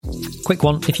quick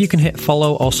one. If you can hit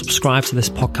follow or subscribe to this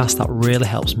podcast, that really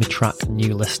helps me track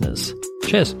new listeners.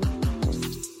 Cheers.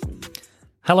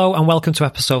 Hello and welcome to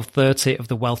episode 30 of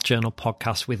the Wealth Journal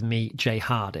podcast with me, Jay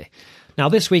Hardy. Now,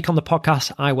 this week on the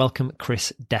podcast, I welcome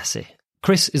Chris Dessi.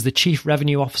 Chris is the Chief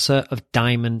Revenue Officer of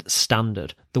Diamond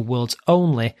Standard, the world's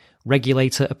only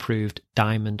regulator-approved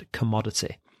diamond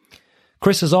commodity.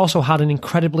 Chris has also had an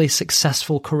incredibly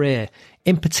successful career,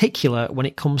 in particular when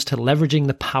it comes to leveraging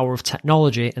the power of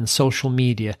technology and social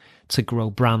media to grow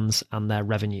brands and their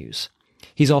revenues.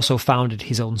 He's also founded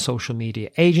his own social media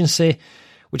agency,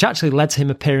 which actually led to him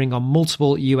appearing on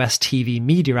multiple US TV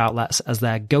media outlets as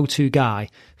their go-to guy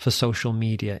for social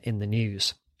media in the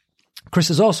news. Chris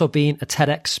has also been a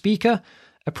TEDx speaker,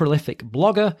 a prolific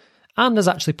blogger, and has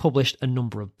actually published a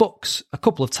number of books. A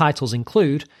couple of titles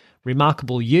include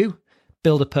Remarkable You,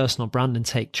 Build a Personal Brand and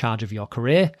Take Charge of Your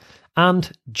Career,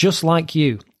 and Just Like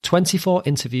You, 24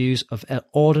 interviews of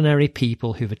ordinary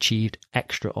people who've achieved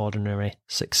extraordinary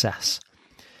success.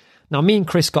 Now, me and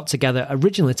Chris got together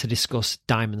originally to discuss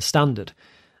Diamond Standard,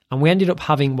 and we ended up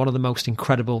having one of the most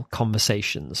incredible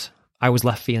conversations. I was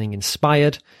left feeling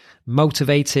inspired,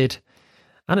 motivated,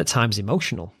 and at times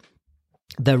emotional.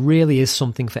 There really is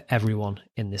something for everyone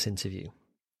in this interview.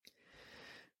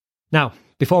 Now,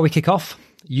 before we kick off,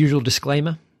 usual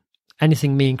disclaimer,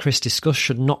 anything me and Chris discuss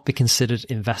should not be considered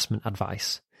investment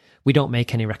advice. We don't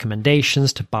make any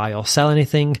recommendations to buy or sell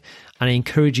anything, and I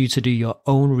encourage you to do your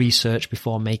own research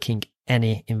before making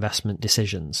any investment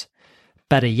decisions.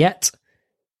 Better yet,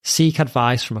 seek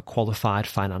advice from a qualified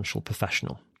financial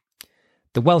professional.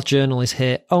 The Wealth Journal is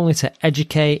here only to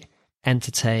educate,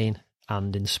 entertain,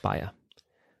 and inspire.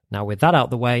 Now, with that out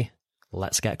the way,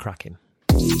 let's get cracking.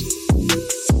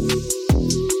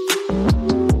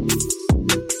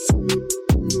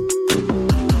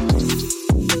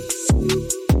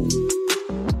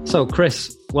 So,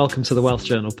 Chris, welcome to the Wealth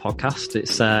Journal podcast.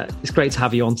 It's great to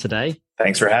have you on today.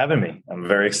 Thanks for having me. I'm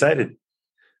very excited.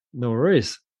 No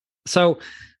worries. So,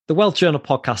 the Wealth Journal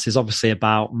podcast is obviously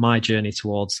about my journey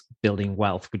towards building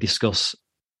wealth. We discuss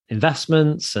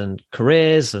investments and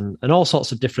careers and all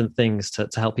sorts of different things to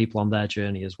help people on their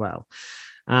journey as well.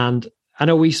 And I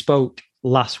know we spoke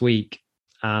last week,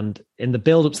 and in the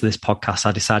build up to this podcast,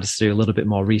 I decided to do a little bit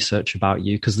more research about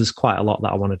you because there's quite a lot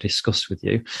that I want to discuss with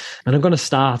you. And I'm going to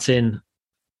start in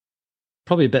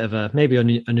probably a bit of maybe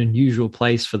an unusual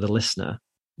place for the listener,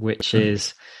 which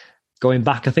is going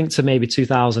back, I think, to maybe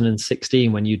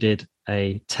 2016 when you did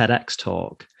a TEDx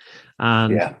talk.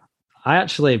 And I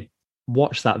actually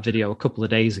watched that video a couple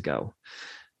of days ago.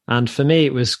 And for me,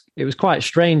 it was quite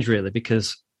strange, really,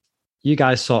 because you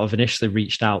guys sort of initially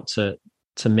reached out to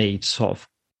me sort of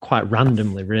quite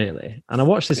randomly, really. And I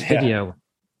watched this video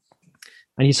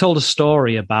and you told a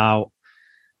story about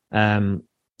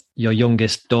your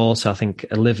youngest daughter, I think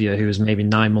Olivia, who was maybe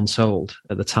 9 months old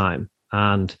at the time.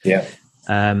 And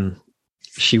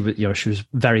she was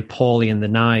very poorly in the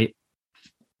night,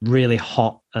 really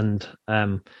hot. And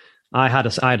I've got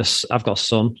a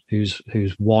son who's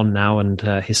 1 now, and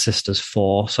his sister's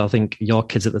 4. So I think your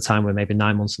kids at the time were maybe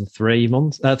 9 months and 3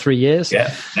 years.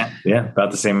 Yeah,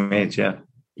 about the same age.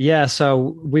 Yeah.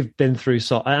 So we've been through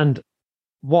and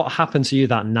what happened to you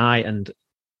that night? And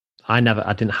I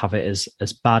didn't have it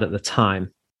as bad at the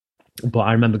time, but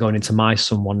I remember going into my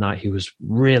son one night. He was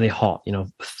really hot,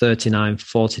 39,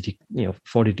 40,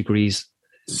 40 degrees.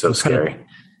 So scary.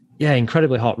 Yeah,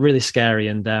 incredibly hot, really scary.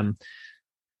 And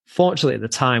fortunately, at the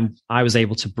time, I was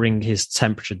able to bring his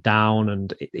temperature down,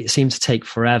 and it seemed to take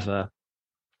forever.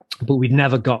 But we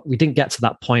didn't get to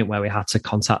that point where we had to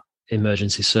contact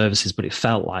emergency services, but it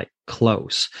felt like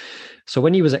close. So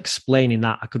when he was explaining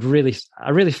that, I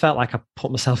really felt like I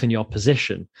put myself in your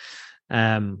position,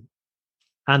 and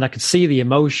I could see the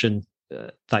emotion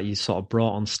that you sort of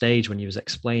brought on stage when you was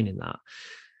explaining that.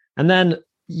 And then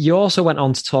you also went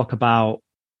on to talk about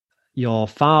your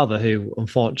father, who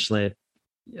unfortunately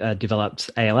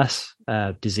developed ALS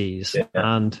disease.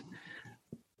 And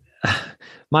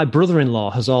my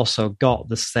brother-in-law has also got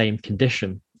the same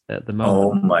condition at the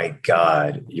moment. Oh my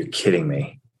God, you're kidding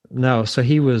me. No, so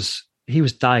he was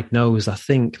diagnosed, I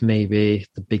think maybe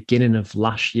the beginning of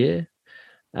last year.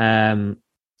 And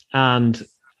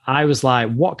I was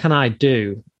like, what can I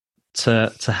do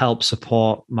to help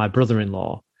support my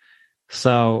brother-in-law?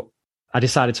 So I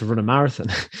decided to run a marathon.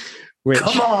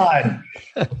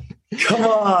 Come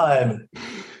on.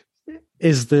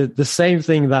 Is the same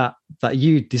thing that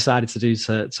you decided to do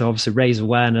to obviously raise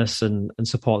awareness and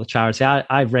support the charity.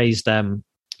 I've raised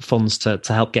funds to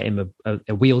help get him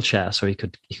a wheelchair so he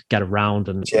could get around.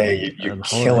 And Jay, you're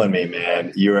killing me,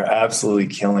 man. You're absolutely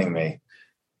killing me,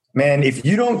 man. If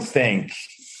you don't think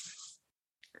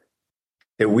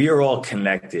that we are all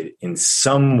connected in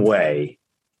some way,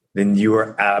 then you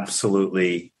are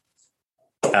absolutely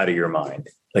out of your mind.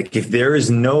 Like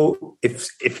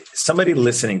if somebody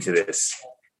listening to this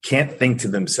can't think to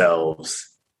themselves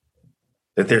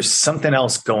that there's something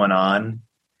else going on,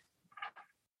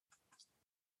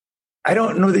 I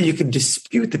don't know that you can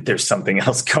dispute that there's something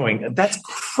else going. That's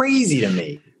crazy to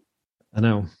me. I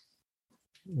know.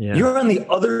 Yeah. You're on the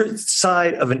other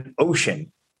side of an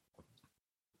ocean.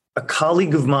 A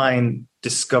colleague of mine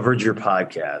discovered your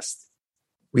podcast.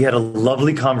 We had a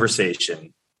lovely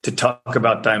conversation to talk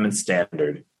about Diamond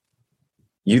Standard.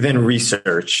 You then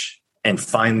research and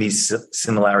find these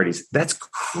similarities. That's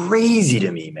crazy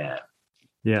to me, man.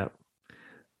 Yeah.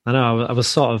 I know. I was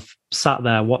sort of sat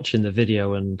there watching the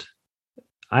video, and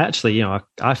I actually,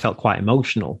 I felt quite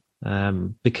emotional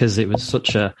because it was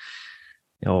such a,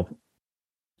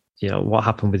 what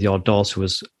happened with your daughter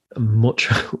was much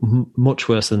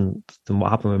worse than what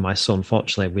happened with my son.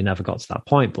 Fortunately, we never got to that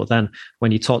point. But then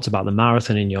when you talked about the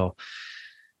marathon and your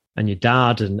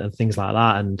dad and things like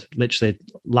that, and literally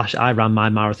I ran my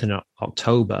marathon in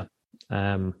October.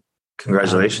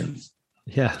 Congratulations.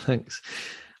 Yeah, thanks.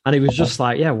 And it was just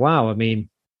like, yeah, wow. I mean,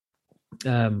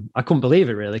 I couldn't believe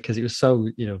it really, because it was so,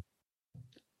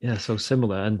 so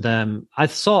similar. And I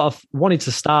sort of wanted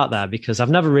to start there because I've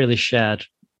never really shared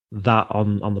that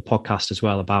on the podcast as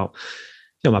well about,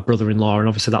 my brother-in-law, and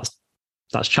obviously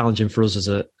that's challenging for us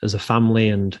as a family.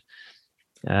 And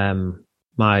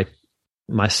my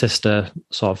sister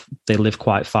sort of, they live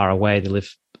quite far away. They live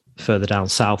further down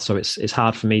south, so it's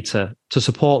hard for me to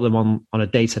support them on a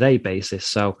day-to-day basis.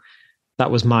 So that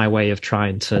was my way of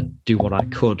trying to do what I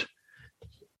could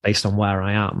based on where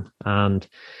I am. And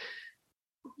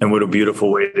what a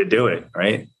beautiful way to do it,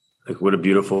 right? Like, what a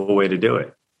beautiful way to do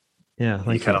it. Yeah.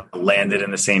 You kind of landed in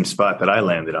the same spot that I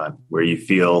landed on, where you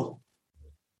feel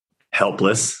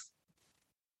helpless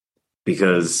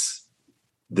because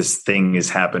this thing is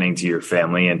happening to your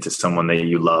family and to someone that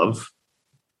you love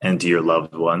and to your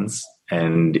loved ones.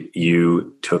 And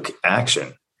you took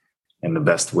action in the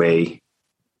best way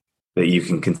that you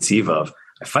can conceive of.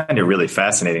 I find it really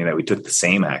fascinating that we took the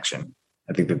same action.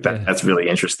 I think that's really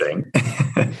interesting.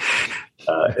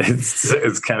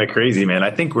 It's kind of crazy, man.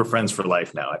 I think we're friends for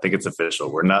life now. I think it's official.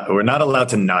 We're not allowed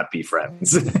to not be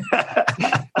friends.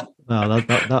 No,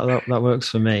 that works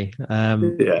for me.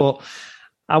 But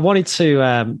I wanted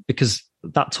to, because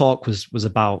that talk was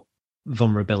about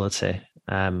vulnerability.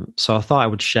 So I thought I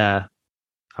would share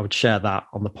that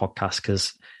on the podcast,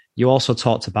 because you also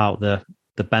talked about the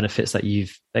benefits that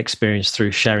you've experienced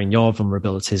through sharing your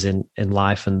vulnerabilities in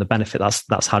life, and the benefit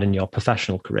that's had in your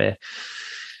professional career.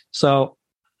 So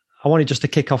I wanted just to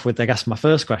kick off with, I guess, my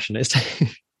first question. It's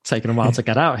taken a while to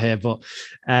get out here, but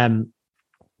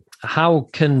how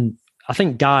can, I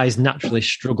think guys naturally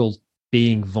struggle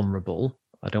being vulnerable.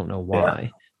 I don't know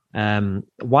why. Yeah.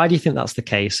 Why do you think that's the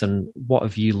case, and what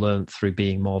have you learned through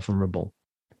being more vulnerable?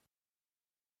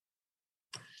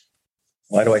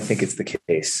 Why do I think it's the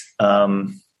case?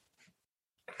 I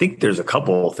think there's a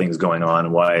couple of things going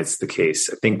on why it's the case.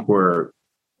 I think we're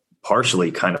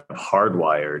partially kind of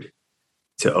hardwired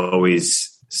to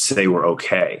always say we're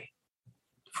okay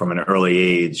from an early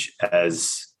age.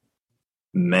 As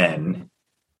men,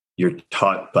 you're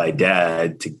taught by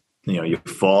dad to, you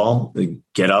fall,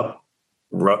 get up,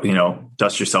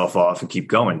 dust yourself off and keep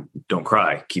going. Don't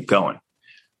cry, keep going.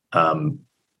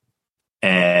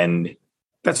 And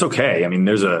that's okay. I mean,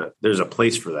 there's a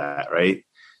place for that, right?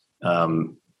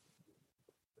 And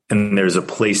there's a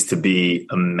place to be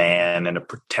a man and a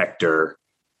protector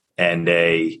and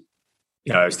I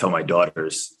always tell my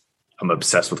daughters, I'm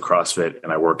obsessed with CrossFit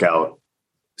and I work out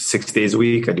 6 days a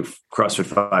week. I do CrossFit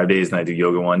 5 days and I do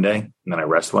yoga one day and then I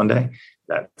rest one day.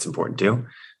 That's important too.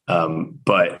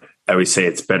 But I always say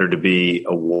it's better to be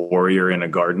a warrior in a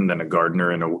garden than a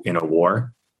gardener in a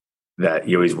war. That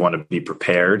you always want to be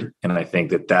prepared. And I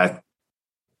think that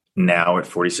now at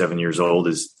 47 years old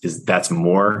is that's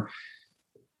more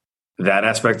that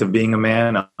aspect of being a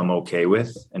man I'm okay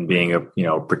with, and being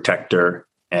a protector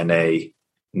and a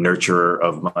nurturer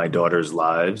of my daughter's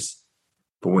lives.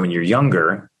 But when you're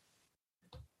younger,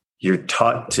 you're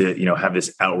taught to, have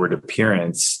this outward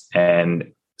appearance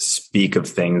and speak of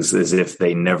things as if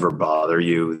they never bother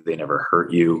you, they never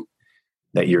hurt you,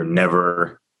 that you're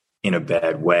never in a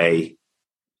bad way.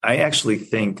 I actually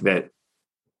think that,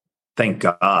 thank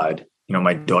God,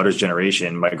 my daughter's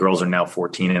generation, my girls are now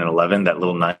 14 and 11, that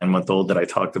little 9-month-old that I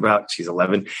talked about, she's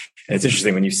 11. And it's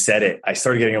interesting when you said it, I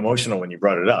started getting emotional when you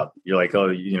brought it up. You're like,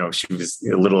 oh, she was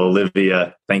a little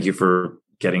Olivia. Thank you for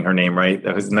getting her name right.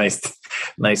 That was nice.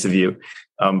 Nice of you.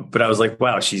 But I was like,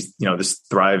 wow, she's, this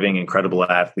thriving, incredible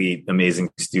athlete, amazing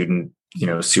student,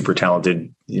 super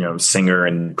talented, singer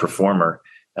and performer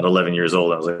at 11 years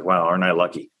old. I was like, wow, aren't I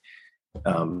lucky?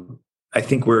 I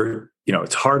think we're,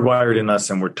 it's hardwired in us,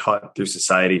 and we're taught through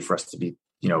society for us to be,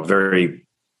 very,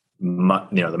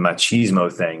 the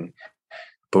machismo thing.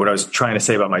 But what I was trying to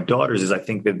say about my daughters is I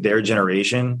think that their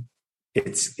generation,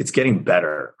 it's getting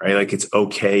better, right? Like, it's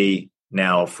okay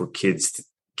now for kids,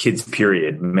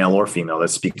 period, male or female, that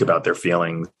speak about their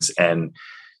feelings and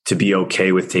to be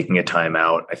okay with taking a time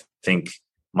out. I think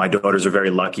my daughters are very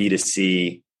lucky to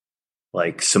see,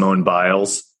 like, Simone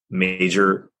Biles,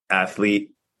 major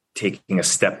athlete, taking a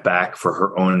step back for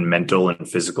her own mental and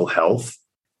physical health.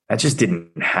 That just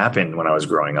didn't happen when I was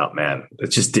growing up, man. It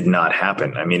just did not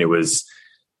happen. I mean, it was,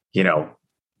 I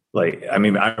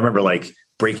remember, like,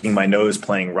 breaking my nose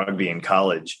playing rugby in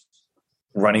college,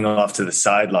 running off to the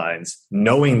sidelines,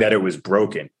 knowing that it was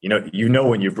broken.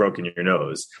 When you've broken your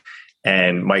nose,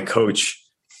 and my coach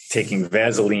taking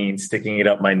Vaseline, sticking it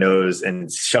up my nose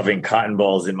and shoving cotton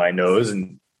balls in my nose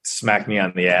and smacked me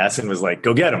on the ass and was like,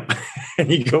 go get him.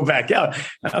 And you go back out.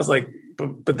 And I was like,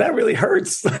 but that really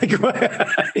hurts. Like,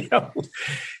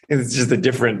 it's just a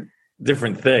different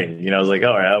thing. I was like,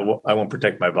 all right, I won't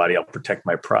protect my body. I'll protect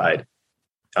my pride.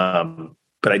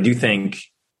 But I do think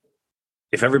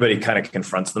if everybody kind of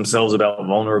confronts themselves about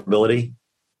vulnerability,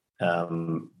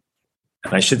 and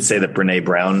I should say that Brene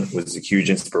Brown was a huge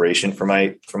inspiration for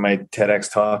my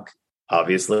TEDx talk,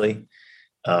 obviously.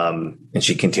 And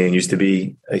she continues to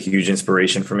be a huge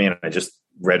inspiration for me. And I just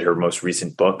read her most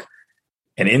recent book.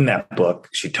 And in that book,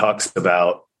 she talks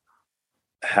about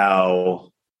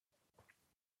how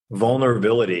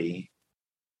vulnerability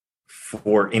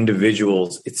for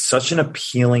individuals, it's such an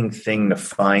appealing thing to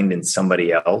find in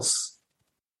somebody else,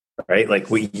 right? Like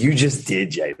what you just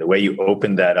did, Jay, the way you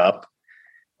opened that up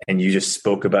and you just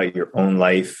spoke about your own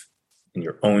life and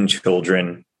your own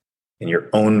children and your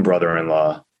own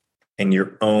brother-in-law and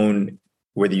your own,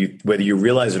 whether you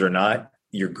realize it or not,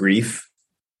 your grief,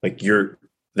 like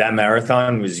that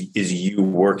marathon is you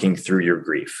working through your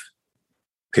grief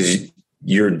because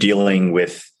you're dealing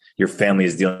with, your family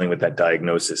is dealing with that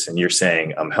diagnosis and you're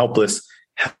saying, I'm helpless.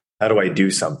 How do I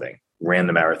do something? Ran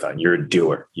the marathon. You're a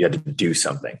doer. You had to do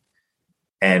something.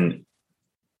 And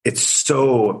it's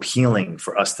so appealing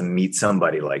for us to meet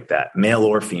somebody like that, male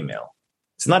or female.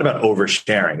 It's not about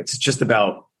oversharing. It's just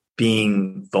about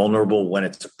being vulnerable when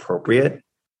it's appropriate.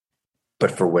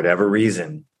 But for whatever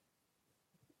reason,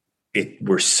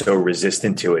 we're so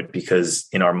resistant to it because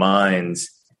in our minds,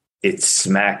 it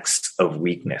smacks of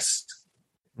weakness.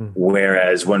 Mm.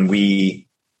 Whereas when we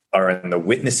are in the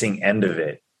witnessing end of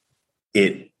it,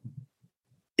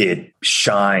 it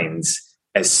shines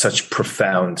as such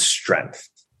profound strength.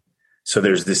 So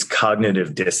there's this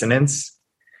cognitive dissonance.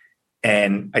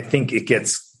 And I think it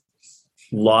gets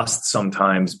lost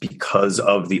sometimes because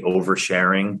of the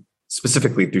oversharing,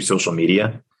 specifically through social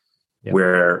media,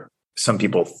 where some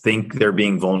people think they're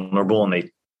being vulnerable and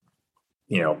they,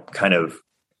 kind of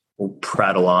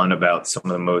prattle on about some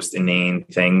of the most inane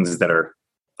things that are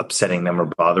upsetting them or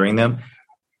bothering them.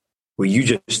 Well, you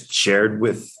just shared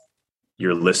with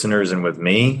your listeners and with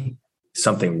me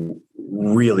something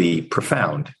really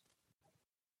profound.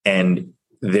 And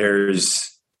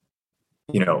there's,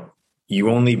 you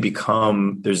only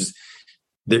become,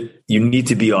 you need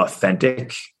to be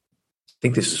authentic. I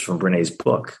think this is from Brené's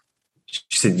book.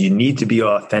 She said, you need to be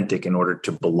authentic in order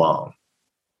to belong.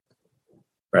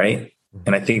 Right.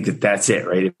 And I think that's it,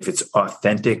 right? If it's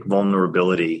authentic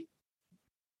vulnerability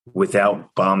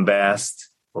without bombast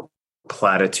or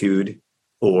platitude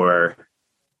or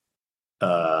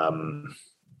a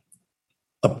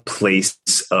place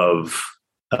of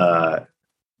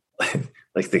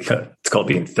it's called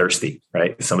being thirsty,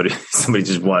 right? Somebody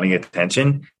just wanting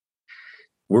attention.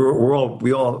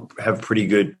 We all have pretty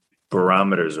good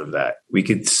barometers of that. We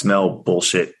could smell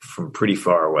bullshit from pretty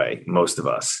far away, most of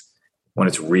us. When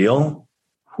it's real,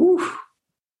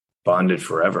 bonded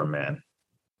forever, man.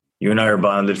 You and I are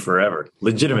bonded forever,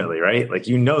 legitimately, right? Like,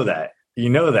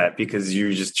 that because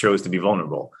you just chose to be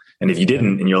vulnerable. And if you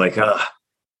didn't, and you're like,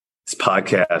 this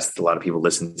podcast, a lot of people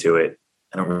listen to it.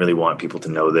 I don't really want people to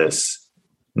know this.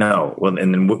 No. Well,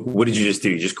 and then what did you just do?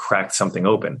 You just cracked something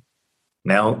open.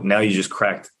 Now you just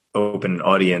cracked open an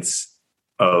audience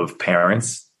of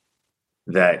parents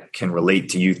that can relate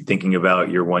to you thinking about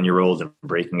your 1-year-old and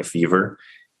breaking a fever.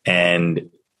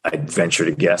 And I'd venture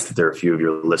to guess that there are a few of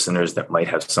your listeners that might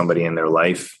have somebody in their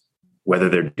life, whether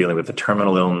they're dealing with a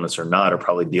terminal illness or not, are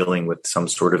probably dealing with some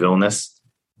sort of illness.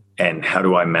 And how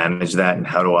do I manage that? And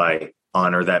how do I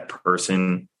honor that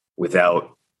person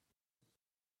without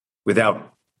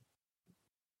without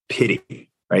pity,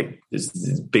 right?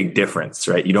 There's a big difference,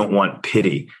 right? You don't want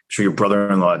pity. I'm sure your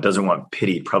brother-in-law doesn't want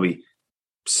pity. He'd probably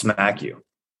smack you,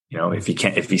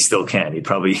 if he still can, he'd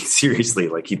probably seriously,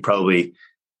 like he'd probably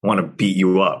want to beat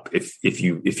you up if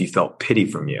you felt pity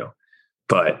from you.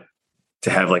 But to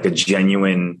have like a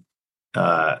genuine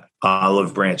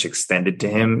olive branch extended to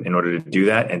him in order to do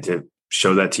that and to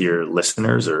show that to your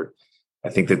listeners, I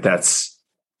think that's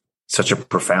such a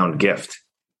profound gift.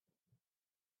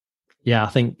 Yeah, I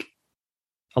think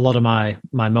a lot of my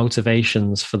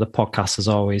motivations for the podcast has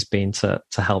always been to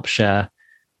help share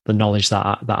the knowledge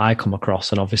that I come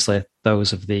across, and obviously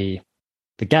those of the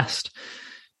guest.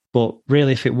 But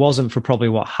really, if it wasn't for probably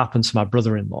what happened to my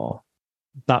brother-in-law,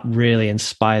 that really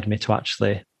inspired me to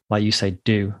actually, like you say,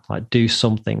 do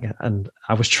something. And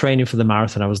I was training for the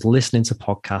marathon. I was listening to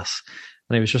podcasts,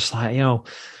 and it was just like,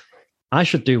 I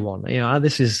should do one.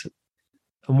 This is,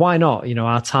 and why not?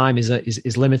 Our time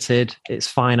is limited. It's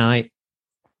finite.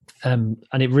 And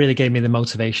it really gave me the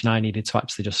motivation I needed to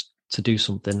actually just to do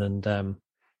something and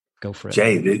go for it.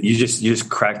 Jay, you just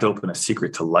cracked open a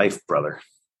secret to life, brother.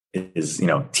 Is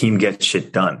team gets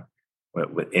shit done.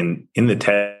 In the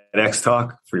TEDx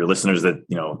talk, for your listeners that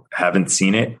haven't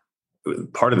seen it,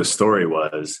 part of the story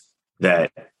was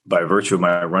that by virtue of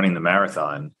my running the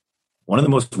marathon, one of the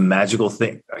most magical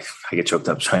things, I get choked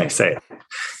up trying to say it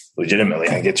legitimately,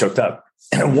 I get choked up.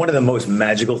 And one of the most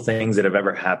magical things that have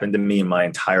ever happened to me in my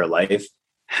entire life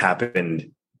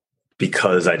happened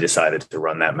because I decided to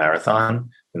run that marathon.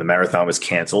 And the marathon was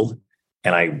canceled,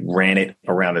 and I ran it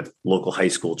around a local high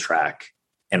school track.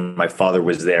 And my father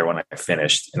was there when I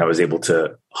finished, and I was able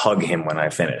to hug him when I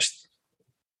finished.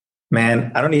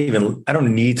 Man, I don't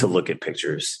need to look at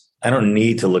pictures. I don't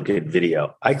need to look at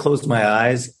video. I closed my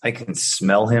eyes. I can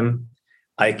smell him.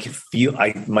 I can feel,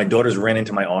 my daughters ran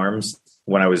into my arms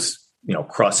when I was,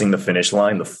 crossing the finish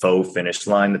line, the faux finish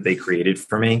line that they created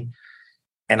for me.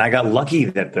 And I got lucky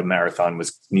that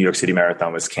New York City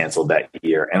Marathon was canceled that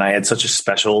year. And I had such a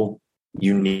special,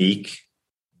 unique,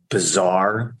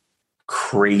 bizarre,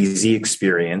 crazy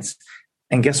experience.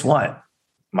 And guess what?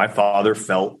 My father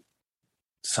felt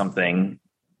something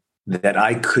that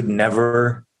I could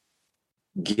never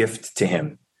gift to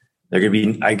him.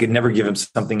 I could never give him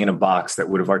something in a box that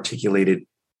would have articulated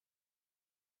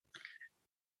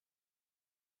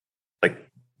like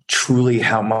truly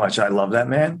how much I love that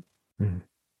man,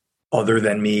 other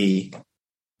than me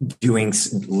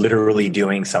literally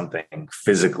doing something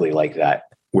physically like that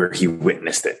where he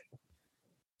witnessed it.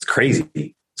 It's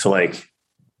crazy. So like,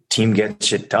 team get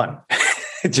shit done.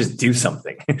 Just do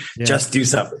something. Yeah. Just do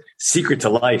something. Secret to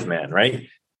life, man, right?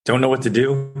 Don't know what to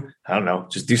do? I don't know.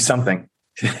 Just do something.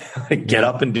 Get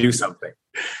up and do something.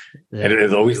 Yeah. And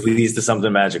it always leads to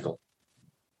something magical.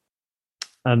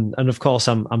 And of course,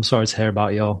 I'm sorry to hear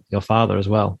about your father as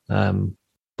well.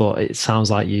 But it sounds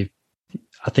like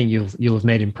I think you'll have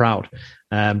made him proud.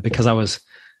 Because I was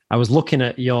looking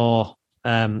at your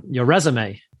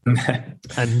resume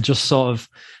and just sort of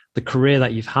the career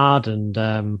that you've had, and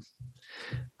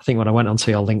I think when I went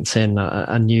onto your LinkedIn,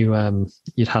 I knew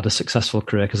you'd had a successful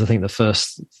career, because I think the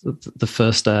first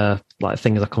like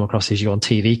thing that I come across is you on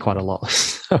TV quite a lot.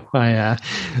 So I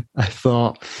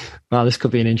thought, wow, this could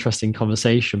be an interesting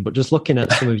conversation. But just looking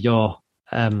at some of your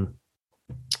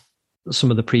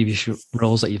some of the previous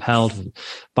roles that you've held,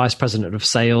 vice president of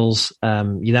sales,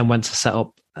 you then went to set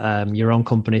up your own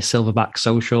company, Silverback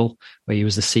Social, where you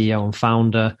was the CEO and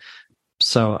founder,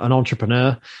 so an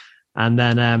entrepreneur, and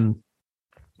then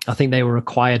I think they were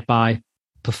acquired by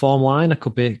Performline. I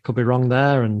could be wrong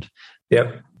there. And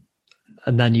yep.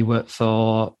 And then you worked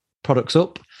for Products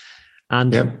Up,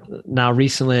 and now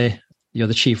recently you're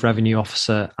the chief revenue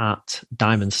officer at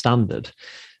Diamond Standard.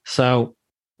 So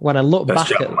when I look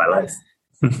back at my life,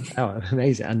 oh,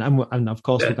 amazing, and of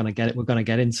course we're going to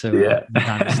get into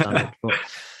Diamond Standard. But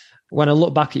when I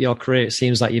look back at your career, it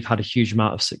seems like you've had a huge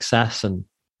amount of success. And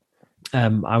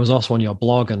I was also on your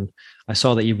blog, and I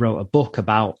saw that you wrote a book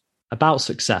about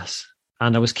success,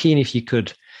 and I was keen if you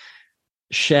could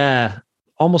share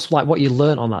almost like what you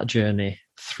learned on that journey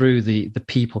through the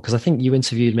people, because I think you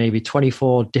interviewed maybe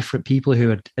 24 different people who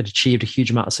had achieved a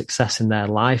huge amount of success in their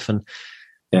life, and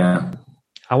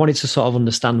I wanted to sort of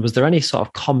understand, was there any sort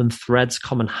of common threads,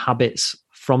 common habits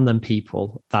from them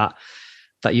people that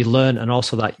you learned, and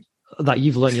also that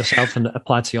you've learned yourself and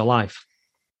applied to your life?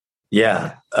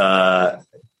 Yeah.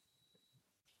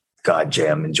 God, Jay,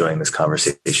 I'm enjoying this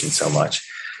conversation so much.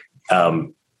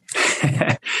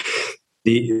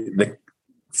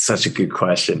 Such a good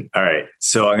question. All right.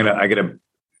 So I gotta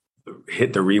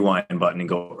hit the rewind button and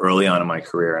go early on in my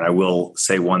career. And I will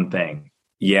say one thing.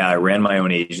 Yeah, I ran my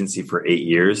own agency for 8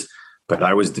 years, but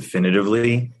I was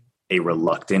definitively a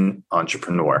reluctant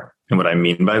entrepreneur. And what I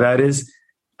mean by that is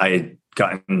I had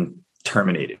gotten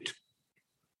terminated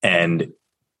and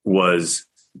was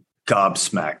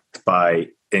gobsmacked by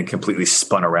and completely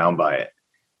spun around by it,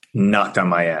 knocked on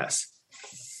my ass.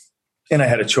 And I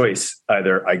had a choice.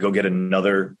 Either I go get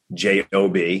another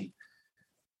job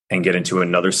and get into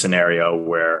another scenario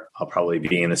where I'll probably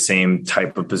be in the same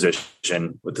type of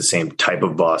position with the same type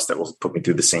of boss that will put me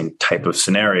through the same type of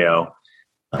scenario.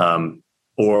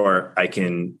 Or I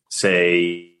can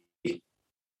say,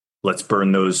 let's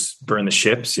burn the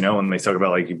ships, when they talk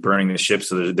about like burning the ships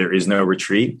so there is no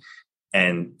retreat,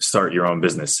 and start your own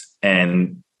business.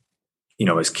 And,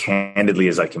 as candidly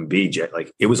as I can be,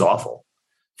 like it was awful.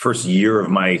 First year of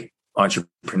my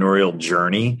entrepreneurial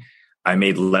journey, I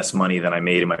made less money than I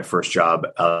made in my first job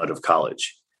out of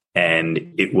college.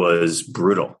 And it was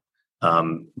brutal.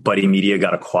 Buddy Media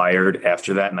got acquired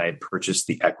after that, and I had purchased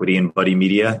the equity in Buddy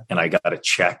Media, and I got a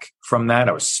check from that.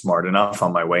 I was smart enough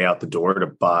on my way out the door to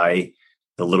buy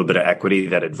the little bit of equity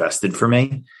that invested for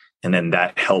me. And then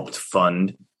that helped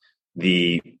fund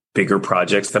the bigger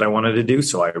projects that I wanted to do.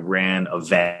 So I ran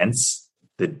events,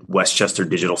 the Westchester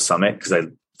Digital Summit, because I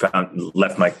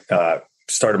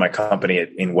started my company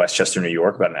in Westchester, New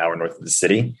York, about an hour north of the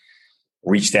city.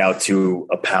 Reached out to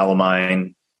a pal of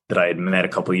mine that I had met a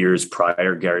couple of years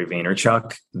prior, Gary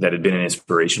Vaynerchuk, that had been an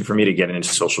inspiration for me to get into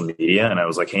social media. And I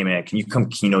was like, hey man, can you come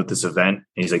keynote this event? And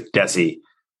he's like, Dessi,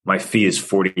 my fee is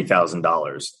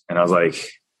 $40,000. And I was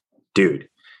like, dude,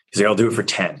 he's like, I'll do it for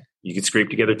 10. You can scrape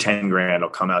together 10 grand. I'll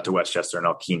come out to Westchester and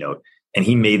I'll keynote. And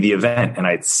he made the event. And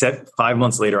I had 5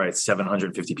 months later, I had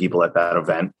 750 people at that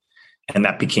event. And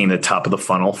that became the top of the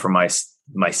funnel for my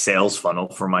sales funnel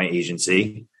for my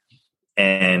agency.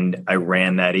 And I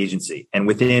ran that agency. And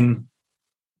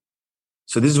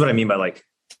so this is what I mean by like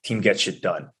team gets shit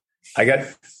done. I got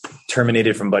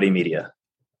terminated from Buddy Media.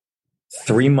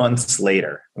 3 months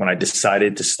later, when I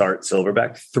decided to start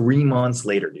Silverback, 3 months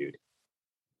later, dude,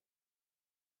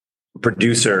 a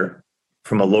producer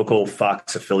from a local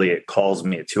Fox affiliate calls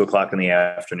me at 2:00 in the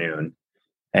afternoon.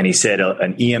 And he said,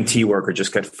 an EMT worker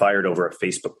just got fired over a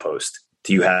Facebook post.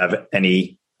 Do you have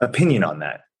any opinion on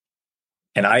that?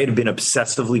 And I had been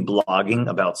obsessively blogging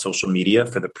about social media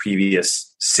for the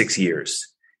previous 6 years.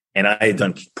 And I had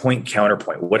done point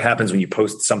counterpoint. What happens when you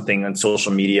post something on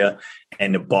social media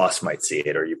and a boss might see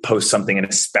it, or you post something and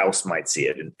a spouse might see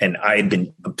it? And I had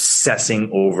been obsessing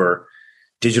over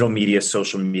digital media,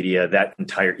 social media, that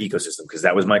entire ecosystem, because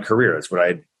that was my career. That's what I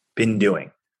had been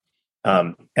doing.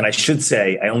 And I should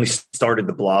say, I only started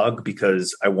the blog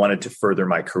because I wanted to further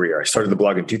my career. I started the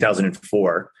blog in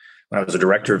 2004 when I was a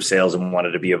director of sales and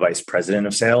wanted to be a vice president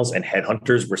of sales, and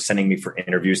headhunters were sending me for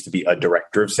interviews to be a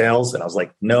director of sales. And I was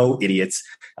like, no, idiots.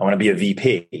 I want to be a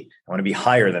VP. I want to be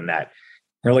higher than that. And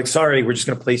they're like, sorry, we're just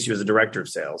going to place you as a director of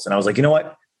sales. And I was like, you know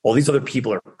what? All these other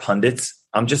people are pundits.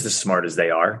 I'm just as smart as they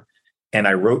are. And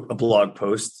I wrote a blog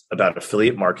post about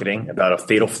affiliate marketing, about a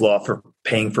fatal flaw for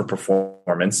paying for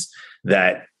performance,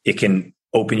 that it can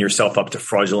open yourself up to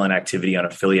fraudulent activity on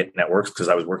affiliate networks, because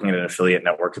I was working at an affiliate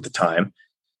network at the time.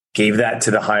 Gave that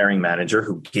to the hiring manager,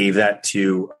 who gave that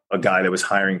to a guy that was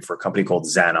hiring for a company called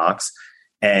Xanox.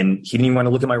 And he didn't even want to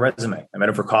look at my resume. I met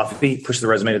him for coffee, pushed the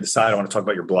resume to the side. I want to talk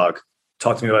about your blog.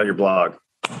 Talk to me about your blog.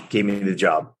 Gave me the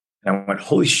job. And I went,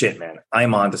 holy shit, man,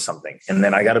 I'm onto something. And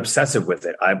then I got obsessive with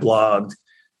it. I blogged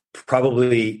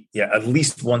probably at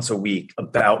least once a week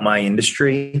about my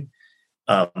industry,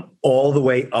 all the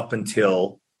way up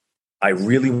until I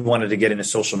really wanted to get into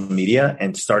social media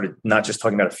and started not just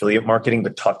talking about affiliate marketing,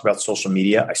 but talked about social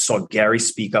media. I saw Gary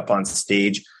speak up on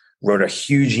stage, wrote a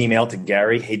huge email to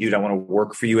Gary. Hey, dude, I want to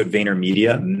work for you at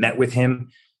VaynerMedia. Met with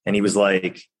him. And he was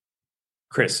like,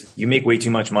 Chris, you make way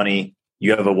too much money.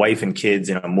 You have a wife and kids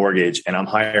and a mortgage. And I'm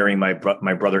hiring my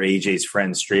brother AJ's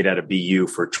friend straight out of BU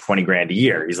for 20 grand a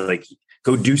year. He's like,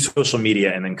 go do social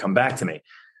media and then come back to me.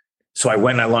 So I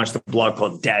went and I launched a blog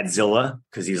called Dadzilla,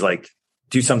 because he's like,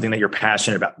 do something that you're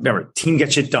passionate about. Remember, team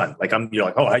gets shit done. Like you're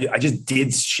like, oh, I just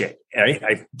did shit. Right?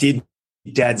 I did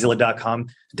Dadzilla.com,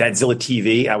 Dadzilla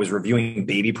TV. I was reviewing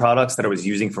baby products that I was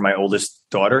using for my oldest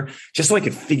daughter, just so I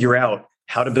could figure out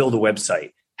how to build a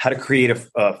website, how to create a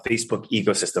Facebook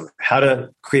ecosystem, how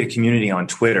to create a community on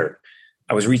Twitter.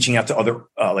 I was reaching out to other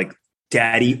like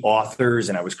daddy authors,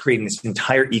 and I was creating this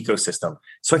entire ecosystem.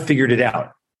 So I figured it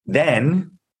out.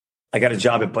 Then I got a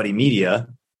job at Buddy Media.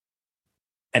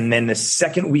 And then the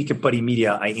second week at Buddy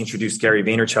Media, I introduced Gary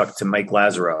Vaynerchuk to Mike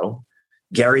Lazaro.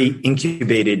 Gary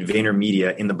incubated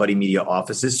VaynerMedia in the Buddy Media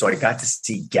offices. So I got to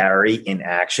see Gary in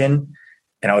action.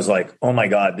 And I was like, oh my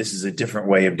God, this is a different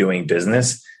way of doing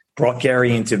business. Brought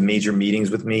Gary into major meetings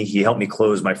with me. He helped me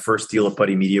close my first deal at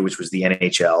Buddy Media, which was the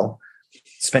NHL.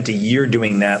 Spent a year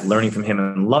doing that, learning from him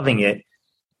and loving it.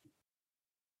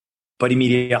 Buddy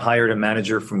Media hired a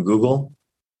manager from Google.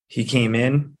 He came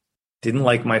in, didn't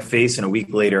like my face, and a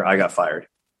week later I got fired.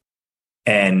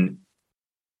 And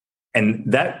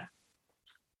that,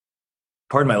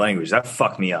 pardon my language, that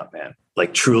fucked me up, man.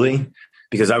 Like truly,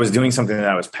 because I was doing something that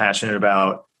I was passionate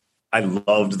about. I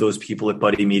loved those people at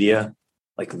Buddy Media,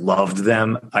 like loved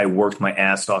them. I worked my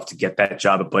ass off to get that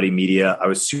job at Buddy Media. I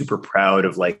was super proud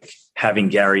of like having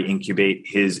Gary incubate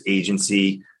his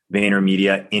agency,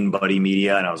 VaynerMedia, in Buddy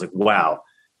Media. And I was like, wow,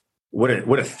 what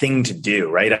a thing to do,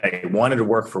 right? I wanted to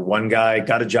work for one guy,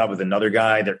 got a job with another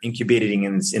guy. They're incubating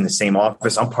in the same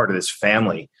office. I'm part of this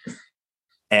family.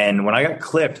 And when I got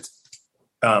clipped,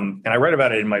 and I read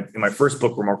about it in my first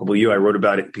book, Remarkable You, I wrote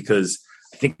about it because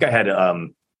I think I had,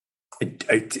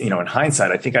 in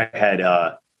hindsight, I think I had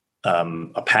a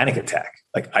panic attack.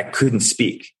 Like I couldn't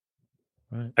speak.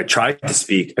 Right. I tried to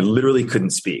speak. I literally couldn't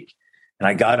speak. And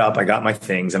I got up, I got my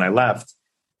things and I left.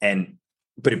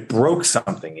 But it broke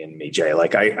something in me, Jay.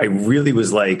 Like I really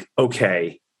was like,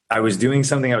 okay, I was doing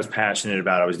something I was passionate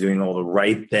about. I was doing all the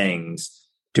right things,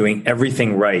 doing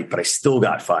everything right, but I still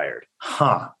got fired.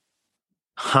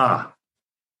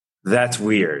 That's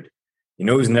weird. You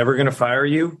know who's never going to fire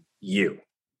you? You.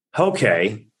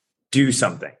 Okay, do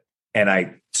something. And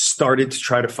I started to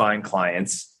try to find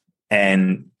clients,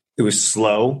 and it was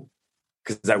slow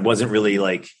because I wasn't really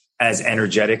like as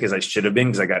energetic as I should have been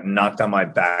because I got knocked on my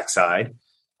backside.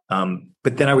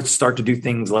 But then I would start to do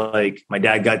things like my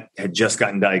dad had just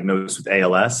gotten diagnosed with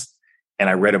ALS, and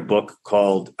I read a book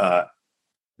called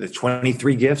The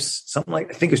 23 Gifts, I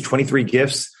think it was 23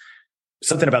 Gifts,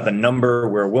 something about the number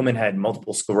where a woman had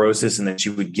multiple sclerosis and then she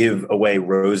would give away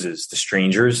roses to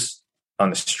strangers on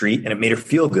the street, and it made her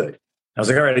feel good. I was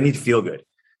like, all right, I need to feel good.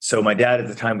 So my dad at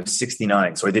the time was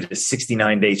 69. So I did a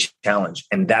 69-day challenge,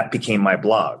 and that became my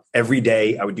blog. Every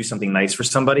day I would do something nice for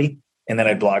somebody, and then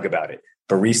I'd blog about it.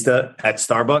 Barista at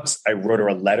Starbucks, I wrote her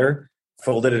a letter,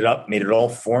 folded it up, made it all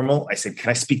formal. I said, can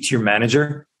I speak to your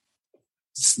manager?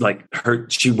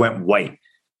 She went white.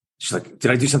 She's like,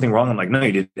 did I do something wrong? I'm like, no,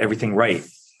 you did everything right.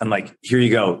 I'm like, here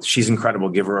you go. She's incredible.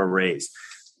 Give her a raise.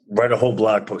 Write a whole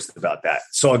blog post about that.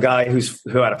 Saw a guy who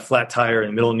had a flat tire in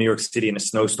the middle of New York City in a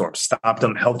snowstorm, stopped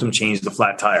him, helped him change the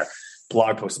flat tire.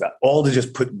 Blog post about it. All to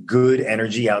just put good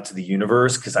energy out to the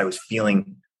universe because I was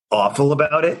feeling awful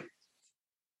about it.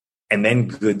 And then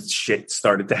good shit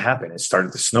started to happen. It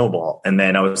started to snowball. And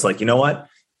then I was like, you know what?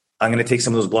 I'm going to take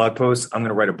some of those blog posts. I'm going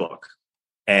to write a book.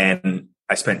 And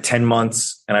I spent 10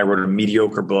 months and I wrote a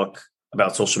mediocre book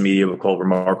about social media called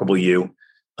Remarkable You.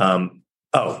 And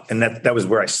that was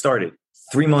where I started.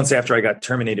 3 months after I got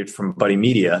terminated from Buddy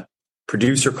Media,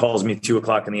 producer calls me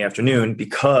 2:00 in the afternoon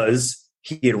because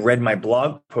he had read my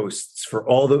blog posts for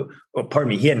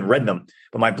he hadn't read them,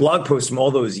 but my blog posts from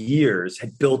all those years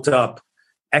had built up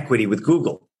equity with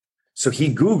Google. So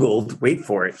he Googled, wait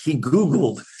for it,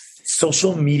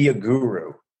 social media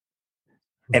guru.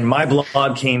 And my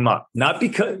blog came up.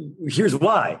 Here's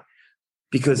why.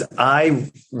 Because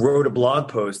I wrote a blog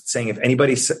post saying if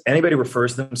anybody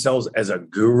refers to themselves as a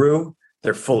guru,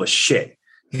 they're full of shit,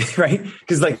 right?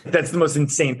 Because that's the most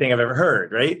insane thing I've ever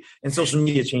heard, right? And social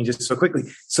media changes so quickly.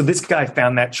 So this guy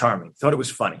found that charming, thought it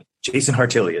was funny. Jason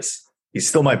Hartilius, he's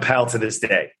still my pal to this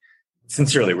day.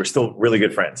 Sincerely, we're still really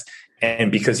good friends.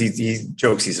 And because he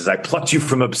jokes, he says, I plucked you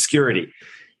from obscurity.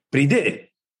 But he did.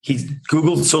 He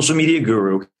Googled social media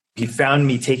guru. He found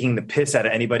me taking the piss out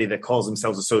of anybody that calls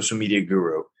themselves a social media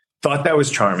guru. Thought that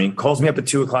was charming. Calls me up at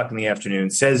 2:00 in the afternoon.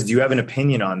 Says, do you have an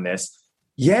opinion on this?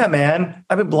 Yeah, man.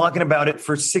 I've been blogging about it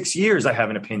for 6 years. I have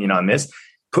an opinion on this.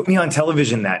 Put me on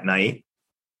television that night.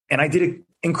 And I did an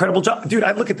incredible job. Dude,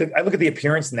 I look at the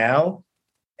appearance now.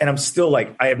 And I'm still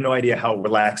like, I have no idea how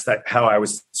I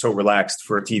was so relaxed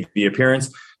for a TV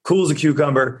appearance. Cool as a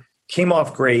cucumber. Came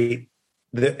off great.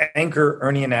 The anchor,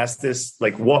 Ernie Anastas,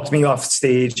 walked me off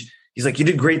stage. He's like, you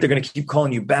did great. They're going to keep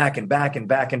calling you back and back and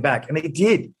back and back. And they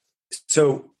did.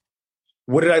 So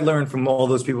what did I learn from all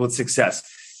those people with success?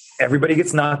 Everybody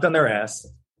gets knocked on their ass.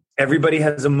 Everybody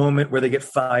has a moment where they get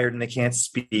fired and they can't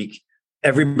speak.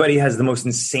 Everybody has the most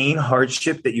insane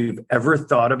hardship that you've ever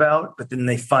thought about, but then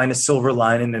they find a silver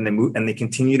lining and they move and they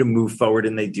continue to move forward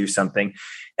and they do something.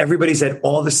 Everybody's had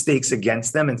all the stakes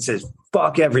against them and says,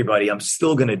 fuck everybody. I'm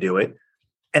still going to do it.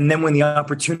 And then when the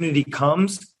opportunity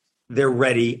comes, they're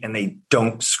ready and they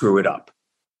don't screw it up.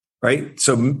 Right.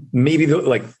 So maybe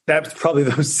that's probably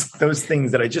those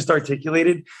things that I just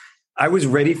articulated. I was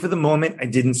ready for the moment. I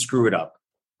didn't screw it up.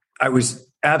 I was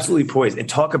absolutely poised. And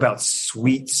talk about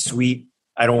sweet,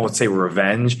 I don't want to say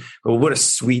revenge, but what a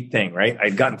sweet thing, right?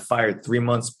 I'd gotten fired 3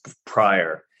 months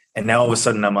prior, and now all of a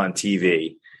sudden I'm on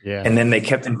TV. Yeah. And then they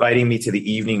kept inviting me to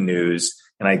the evening news.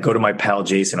 And I go to my pal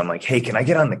Jason. I'm like, hey, can I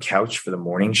get on the couch for the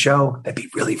morning show? That'd be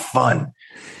really fun.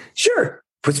 Sure.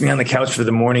 Puts me on the couch for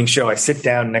the morning show. I sit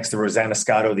down next to Rosanna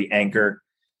Scotto, the anchor.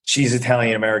 She's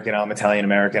Italian-American. I'm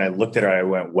Italian-American. I looked at her. I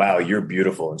went, wow, you're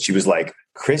beautiful. And she was like,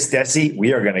 Chris Dessi,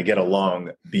 we are going to get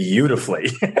along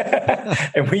beautifully.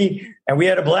 and we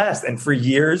had a blast. And for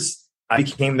years, I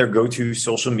became their go-to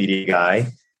social media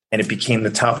guy. And it became the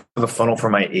top of the funnel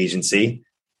for my agency.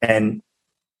 And,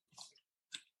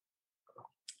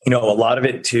 a lot of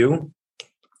it too,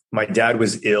 my dad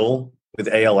was ill with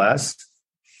ALS.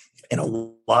 And a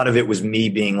lot of it was me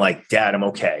being like, Dad, I'm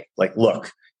okay. Like,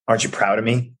 look, aren't you proud of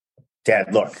me?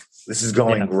 Dad, look, this is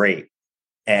going great.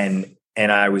 And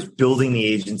I was building the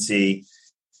agency,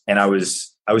 and I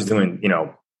was doing,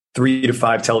 3 to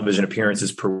 5 television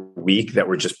appearances per week that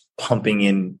were just pumping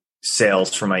in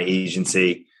sales for my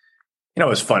agency. It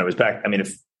was fun. It was back. I mean,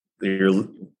 if your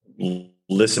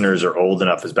listeners are old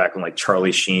enough, it was back when like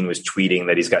Charlie Sheen was tweeting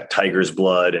that he's got tiger's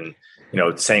blood and,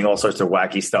 saying all sorts of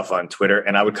wacky stuff on Twitter.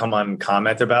 And I would come on and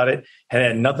comment about it. And it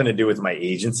had nothing to do with my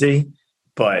agency,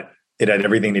 but it had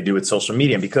everything to do with social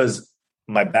media. And because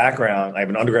my background, I have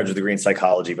an undergraduate degree in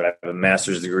psychology, but I have a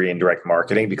master's degree in direct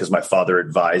marketing because my father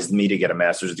advised me to get a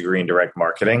master's degree in direct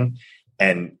marketing.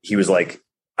 And he was like,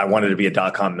 I wanted to be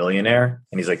a .com millionaire.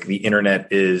 And he's like, the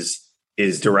internet is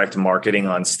direct marketing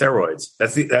on steroids.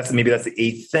 That's the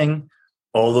eighth thing.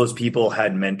 All those people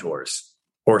had mentors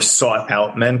or sought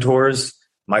out mentors.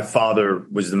 My father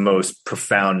was the most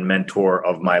profound mentor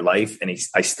of my life. And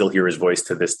I still hear his voice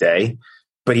to this day,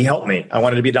 but he helped me. I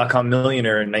wanted to be a .com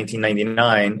millionaire in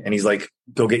 1999. And he's like,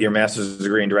 go get your master's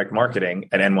degree in direct marketing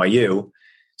at NYU.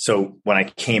 So when I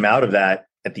came out of that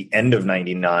at the end of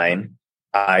 99,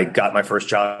 I got my first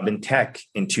job in tech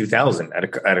in 2000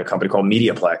 at a company called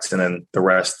Mediaplex. And then the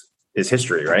rest is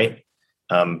history, right?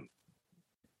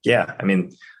 I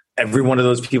mean, every one of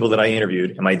those people that I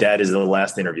interviewed, and my dad is the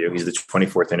last interview. He's the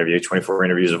 24th interview, 24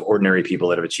 interviews of ordinary people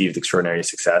that have achieved extraordinary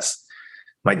success.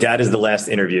 My dad is the last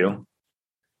interview.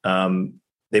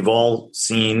 They've all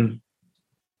seen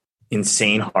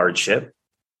insane hardship,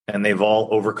 and they've all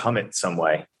overcome it some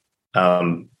way.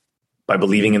 By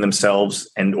believing in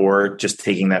themselves and or just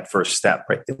taking that first step,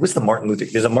 right? It was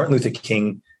there's a Martin Luther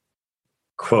King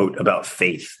quote about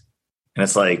faith. And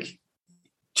it's like,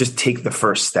 just take the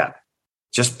first step.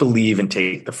 Just believe and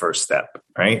take the first step,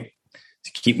 right?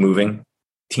 To keep moving.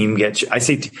 I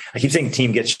keep saying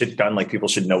team gets shit done. Like people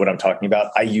should know what I'm talking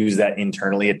about. I use that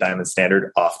internally at Diamond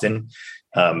Standard often.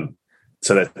 So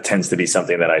that tends to be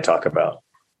something that I talk about.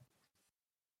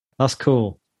 That's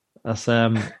cool. That's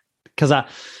because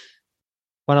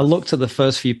when I looked at the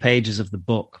first few pages of the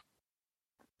book,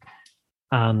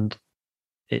 and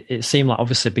it seemed like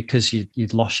obviously because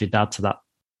you'd lost your dad to that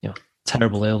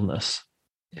terrible illness,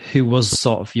 who was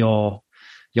sort of your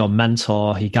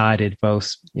mentor. He guided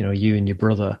both you and your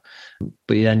brother,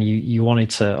 but then you wanted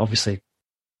to obviously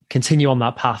continue on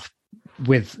that path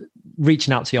with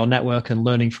reaching out to your network and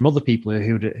learning from other people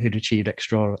who'd achieved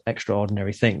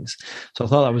extraordinary things. So I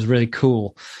thought that was really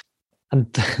cool.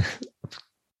 And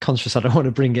conscious I don't want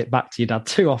to bring it back to your dad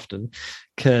too often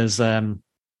because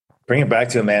bring it back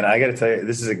to him, man. I got to tell you,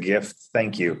 this is a gift.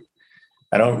 Thank you.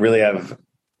 I don't really have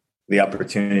the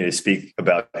opportunity to speak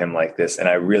about him like this, and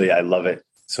I love it.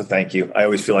 So thank you. I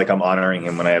always feel like I'm honoring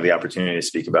him when I have the opportunity to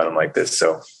speak about him like this.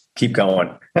 So keep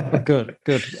going. Good.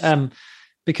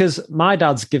 Because my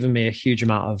dad's given me a huge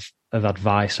amount of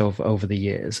advice over the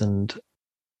years,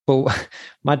 but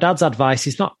my dad's advice,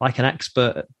 he's not like an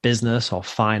expert at business or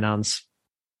finance.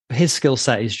 His skill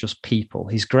set is just people.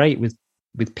 He's great with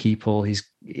people. He's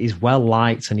well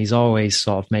liked, and he's always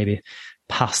sort of maybe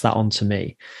passed that on to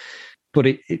me. But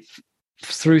it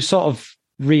through sort of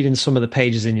reading some of the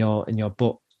pages in your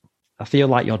book, I feel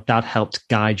like your dad helped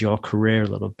guide your career a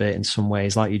little bit in some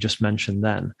ways, like you just mentioned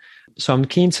then. So I'm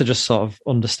keen to just sort of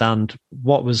understand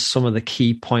what was some of the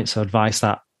key points of advice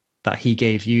that he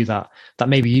gave you that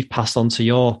maybe you've passed on to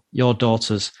your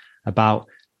daughters about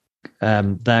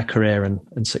their career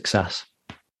and success.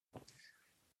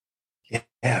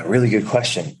 Yeah, really good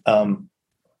question.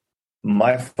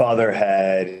 My father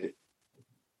had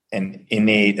an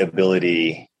innate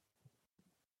ability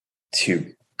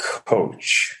to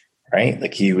coach, right?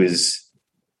 Like he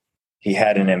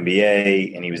had an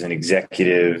MBA and he was an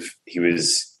executive. He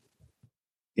was,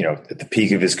 at the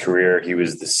peak of his career, he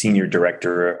was the senior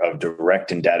director of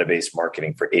direct and database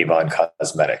marketing for Avon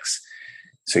Cosmetics.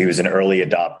 So he was an early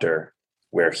adopter.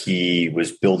 where he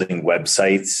was building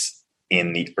websites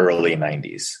in the early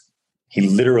 90s. He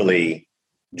literally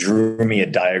drew me a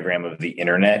diagram of the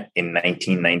internet in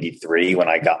 1993 when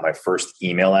I got my first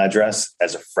email address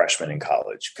as a freshman in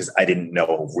college, because I didn't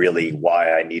know really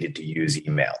why I needed to use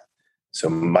email. So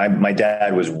my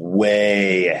dad was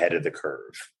way ahead of the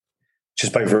curve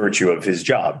just by virtue of his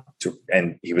job.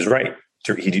 And he was right.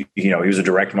 He was a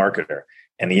direct marketer,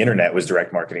 and the internet was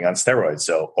direct marketing on steroids.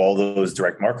 So all those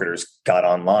direct marketers got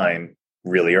online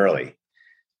really early.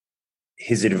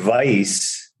 His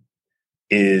advice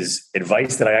is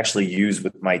advice that I actually use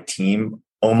with my team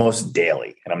almost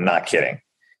daily. And I'm not kidding.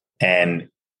 And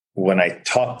when I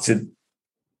talk to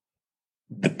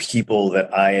the people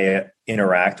that I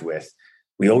interact with,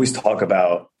 we always talk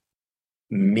about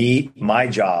my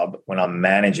job when I'm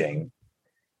managing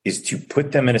is to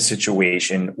put them in a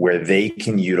situation where they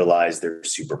can utilize their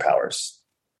superpowers,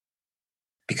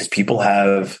 because people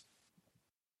have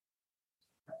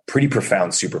pretty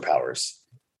profound superpowers.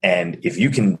 And if you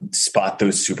can spot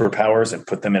those superpowers and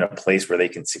put them in a place where they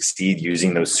can succeed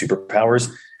using those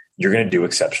superpowers, you're going to do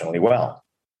exceptionally well.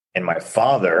 And my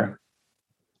father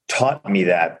taught me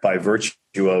that by virtue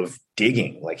of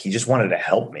digging. Like, he just wanted to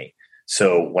help me.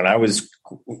 So when I was,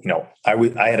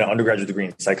 I had an undergraduate degree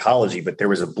in psychology, but there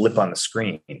was a blip on the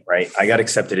screen, right? I got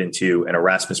accepted into an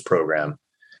Erasmus program,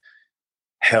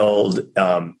 held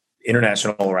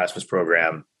international Erasmus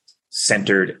program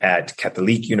centered at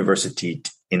Katholiek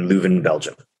Universiteit in Leuven,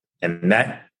 Belgium. And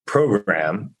that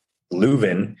program,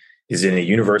 Leuven, is in a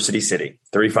university city,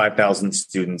 35,000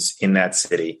 students in that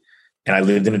city. And I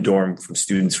lived in a dorm from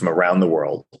students from around the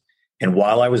world. And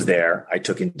while I was there, I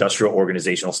took industrial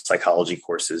organizational psychology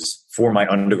courses for my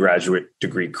undergraduate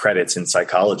degree credits in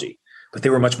psychology, but they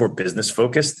were much more business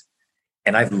focused.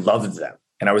 And I loved them,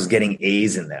 and I was getting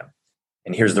A's in them.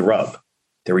 And here's the rub.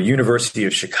 There were University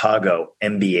of Chicago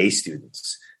MBA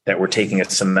students that were taking a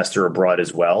semester abroad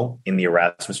as well in the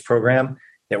Erasmus program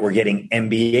that were getting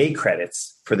MBA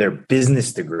credits for their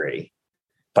business degree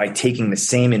by taking the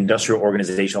same industrial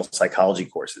organizational psychology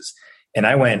courses. And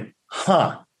I went,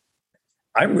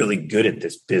 I'm really good at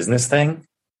this business thing.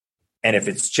 And if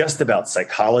it's just about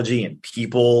psychology and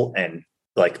people and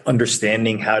like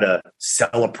understanding how to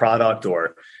sell a product,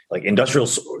 or like industrial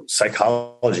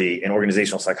psychology and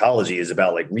organizational psychology is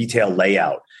about like retail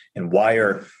layout, and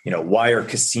why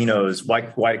casinos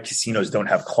don't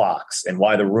have clocks, and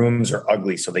why the rooms are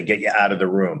ugly so they get you out of the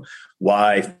room,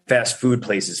 why fast food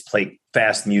places play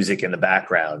fast music in the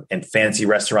background and fancy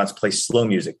restaurants play slow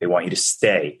music. They want you to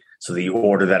stay so that you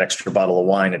order that extra bottle of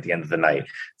wine at the end of the night.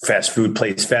 Fast food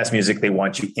plays fast music. They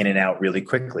want you in and out really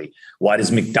quickly. Why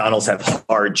does McDonald's have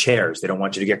hard chairs? They don't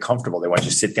want you to get comfortable. They want you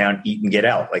to sit down, eat, and get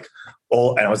out.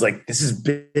 And I was like, this is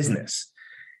business.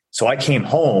 So I came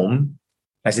home.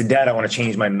 I said, Dad, I want to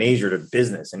change my major to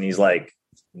business. And he's like,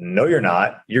 no, you're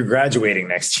not. You're graduating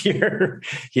next year.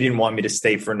 He didn't want me to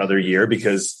stay for another year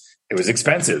because it was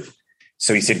expensive.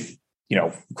 So he said,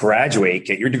 graduate,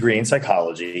 get your degree in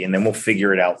psychology, and then we'll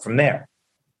figure it out from there.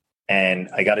 And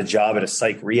I got a job at a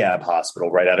psych rehab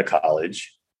hospital right out of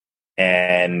college.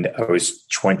 And I was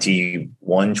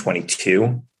 21,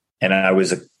 22. And I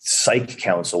was a psych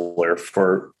counselor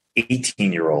for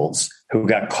 18-year-olds who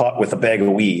got caught with a bag of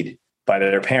weed by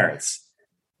their parents.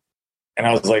 And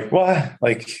I was like, what?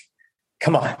 Like,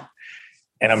 come on.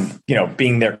 And I'm,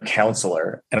 being their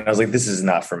counselor. And I was like, this is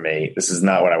not for me. This is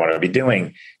not what I want to be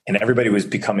doing. And everybody was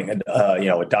becoming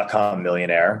a dot-com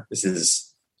millionaire. This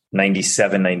is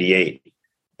 97, 98,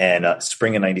 and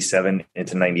spring of 97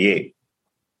 into 98.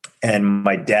 And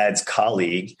my dad's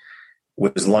colleague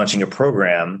was launching a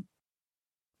program,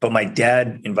 but my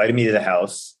dad invited me to the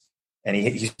house, and he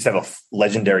used to have a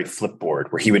legendary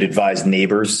flipboard where he would advise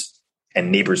neighbors and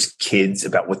neighbors' kids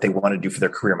about what they want to do for their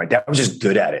career. My dad was just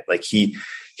good at it. Like he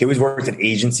always worked at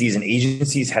agencies, and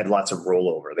agencies had lots of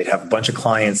rollover. They'd have a bunch of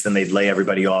clients, then they'd lay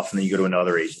everybody off, and then you go to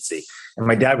another agency. And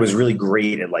my dad was really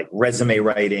great at like resume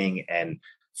writing and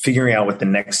figuring out what the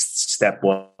next step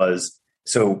was.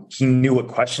 So he knew what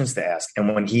questions to ask.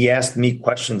 And when he asked me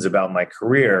questions about my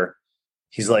career,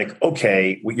 he's like,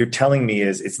 okay, what you're telling me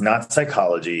is it's not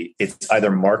psychology. It's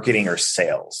either marketing or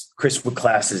sales. Chris, what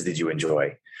classes did you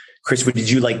enjoy? Chris, what did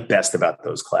you like best about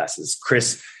those classes?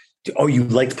 Chris, you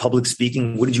liked public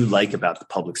speaking. What did you like about the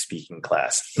public speaking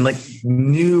class? And like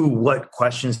knew what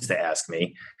questions to ask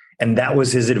me. And that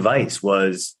was his advice,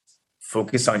 was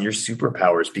focus on your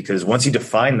superpowers. Because once you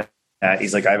define that,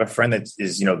 he's like, I have a friend that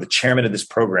is, the chairman of this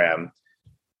program.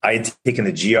 I had taken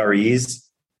the GREs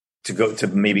to go to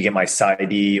maybe get my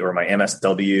PsyD or my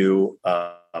MSW.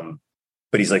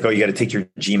 But he's like, you got to take your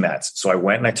GMATs. So I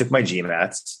went and I took my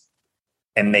GMATs.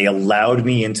 and they allowed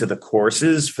me into the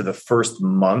courses for the first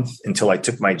month until I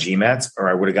took my GMATs, or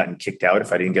I would have gotten kicked out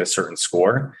if I didn't get a certain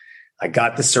score. I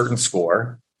got the certain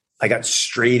score. I got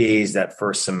straight A's that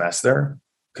first semester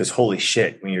because holy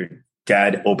shit, when your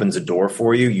dad opens a door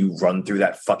for you, you run through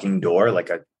that fucking door like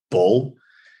a bull.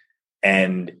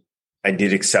 And I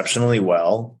did exceptionally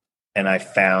well. And I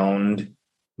found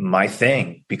my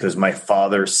thing because my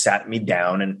father sat me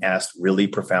down and asked really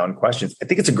profound questions. I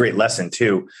think it's a great lesson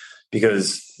too,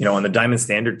 because, on the Diamond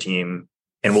Standard team,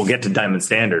 and we'll get to Diamond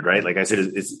Standard, right? Like I said,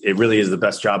 it really is the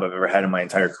best job I've ever had in my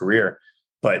entire career.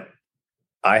 But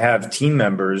I have team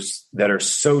members that are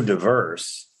so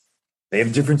diverse. They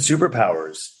have different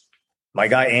superpowers. My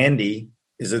guy, Andy,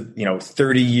 is a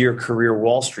 30-year career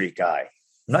Wall Street guy.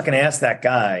 I'm not going to ask that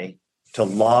guy to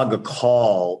log a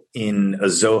call in a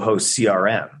Zoho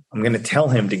CRM. I'm going to tell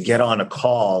him to get on a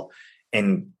call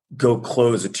and go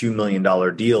close a $2 million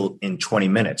deal in 20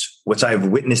 minutes, which I've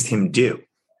witnessed him do,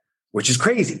 which is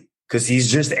crazy because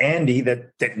he's just Andy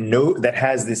that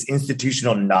has this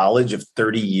institutional knowledge of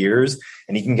 30 years,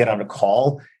 and he can get on a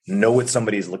call, know what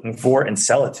somebody is looking for, and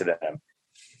sell it to them.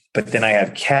 But then I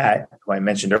have Kat, who I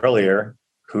mentioned earlier,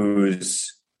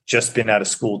 who's just been out of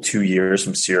school 2 years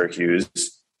from Syracuse.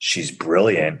 She's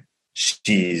brilliant.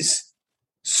 She's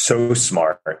so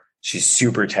smart. She's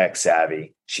super tech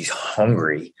savvy. She's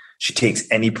hungry. She takes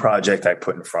any project I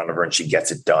put in front of her and she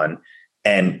gets it done.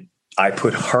 And I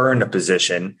put her in a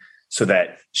position so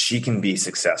that she can be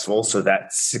successful, so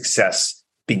that success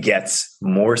begets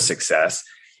more success.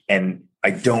 And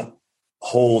I don't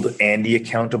hold Andy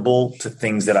accountable to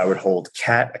things that I would hold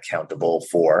Kat accountable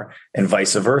for, and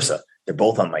vice versa. They're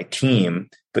both on my team,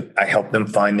 but I help them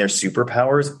find their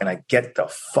superpowers and I get the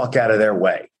fuck out of their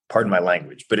way. Pardon my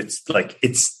language, but it's like,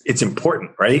 it's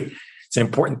important, right? It's an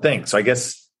important thing. So I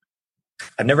guess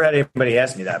I've never had anybody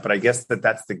ask me that, but I guess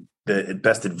that's the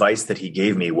best advice that he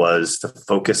gave me was to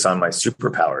focus on my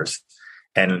superpowers.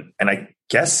 And I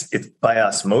guess it's by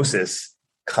osmosis,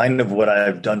 kind of what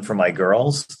I've done for my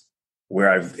girls,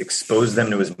 where I've exposed them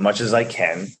to as much as I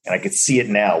can. And I could see it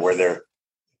now where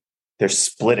they're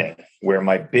splitting, where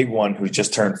my big one, who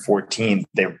just turned 14,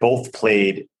 they both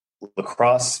played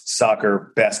lacrosse,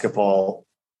 soccer, basketball,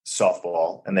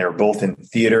 softball, and they're both in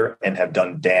theater and have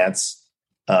done dance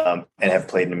and have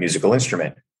played a musical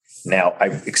instrument. Now,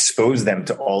 I've exposed them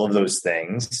to all of those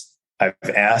things. I've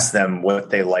asked them what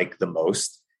they like the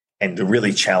most and to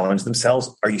really challenge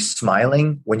themselves. Are you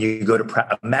smiling when you go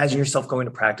to imagine yourself going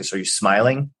to practice? Are you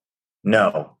smiling?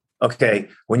 No. Okay.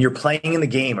 When you're playing in the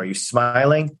game, are you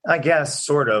smiling? I guess,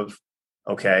 sort of.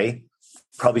 Okay.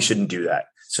 Probably shouldn't do that.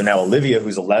 So now Olivia,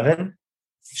 who's 11,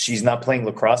 she's not playing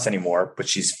lacrosse anymore, but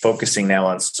she's focusing now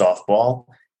on softball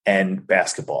and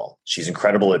basketball. She's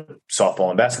incredible at softball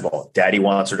and basketball. Daddy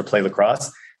wants her to play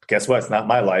lacrosse. Guess what? It's not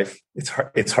my life. It's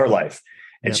her life.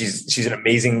 And yep. She's an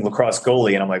amazing lacrosse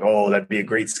goalie. And I'm like, oh, that'd be a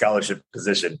great scholarship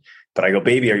position. But I go,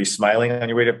 baby, are you smiling on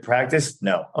your way to practice?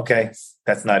 No. Okay.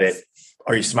 That's not it.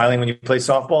 Are you smiling when you play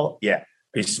softball? Yeah.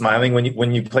 Are you smiling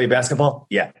when you play basketball?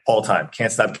 Yeah. All the time.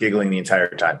 Can't stop giggling the entire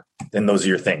time. Then those are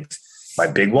your things. My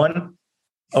big one.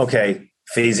 Okay.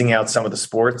 Phasing out some of the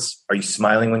sports. Are you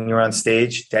smiling when you're on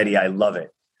stage? Daddy, I love it.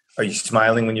 Are you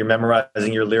smiling when you're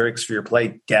memorizing your lyrics for your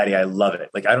play? Daddy, I love it.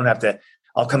 Like, I don't have to,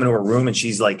 I'll come into her room and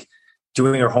she's like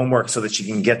doing her homework so that she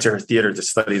can get to her theater to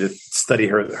study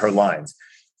her lines,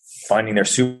 finding their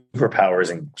superpowers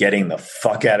and getting the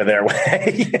fuck out of their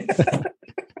way.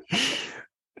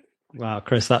 Wow,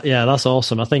 Chris, that's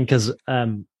awesome. I think as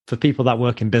for people that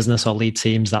work in business or lead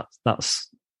teams,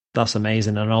 that's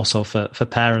amazing. And also for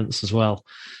parents as well,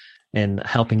 in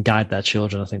helping guide their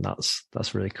children. I think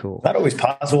that's really cool. Not always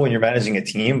possible when you're managing a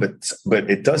team, but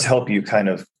it does help you kind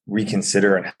of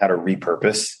reconsider and how to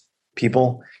repurpose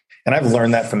people. And I've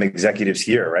learned that from executives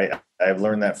here, right? I've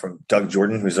learned that from Doug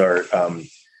Jordan, who's our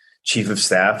chief of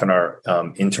staff and our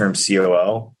interim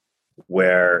COO,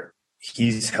 where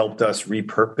he's helped us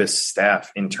repurpose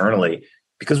staff internally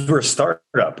because we're a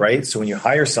startup, right? So when you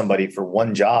hire somebody for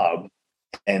one job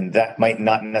and that might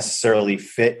not necessarily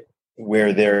fit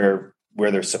where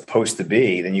they're supposed to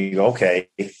be, then you go, okay,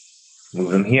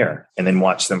 move them here and then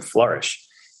watch them flourish.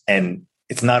 And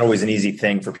it's not always an easy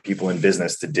thing for people in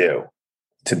business to do,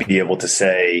 to be able to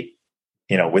say,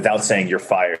 without saying you're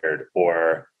fired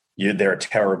or they're a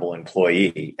terrible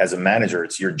employee. As a manager,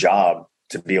 it's your job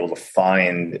to be able to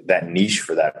find that niche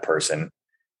for that person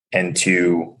and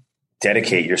to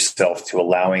dedicate yourself to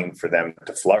allowing for them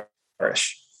to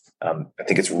flourish. I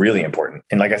think it's really important.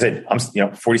 And like I said, I'm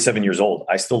 47 years old.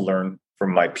 I still learn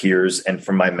from my peers and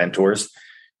from my mentors,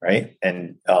 right?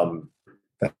 And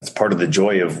that's part of the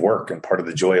joy of work and part of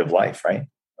the joy of life, right?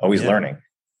 always learning.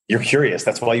 You're curious.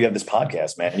 That's why you have this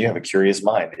podcast, man. You have a curious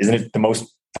mind. Isn't it the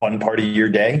most fun part of your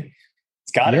day?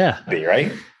 It's got to be,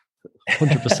 right?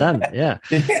 100%. Yeah.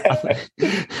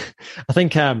 I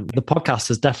think the podcast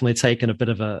has definitely taken a bit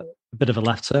of a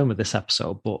left turn with this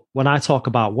episode. But when I talk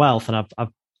about wealth, and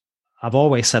I've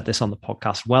always said this on the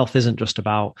podcast, wealth isn't just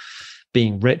about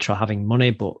being rich or having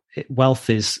money, but wealth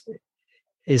is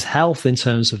health in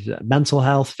terms of mental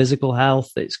health, physical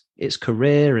health. It's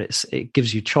career. It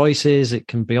gives you choices. It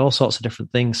can be all sorts of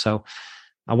different things. So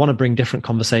I want to bring different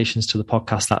conversations to the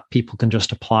podcast that people can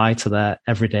just apply to their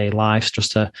everyday lives,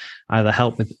 just to either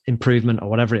help with improvement or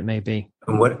whatever it may be.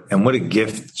 And what a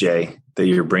gift, Jay, that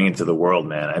you're bringing to the world,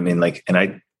 man. I mean, like, and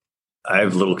I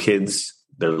have little kids.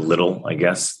 They're little, I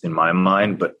guess, in my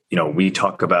mind, but we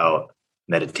talk about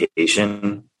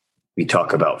meditation. We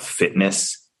talk about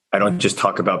fitness. I don't just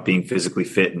talk about being physically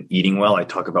fit and eating well. I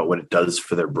talk about what it does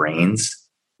for their brains.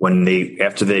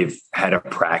 After they've had a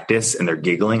practice and they're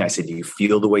giggling, I said, do you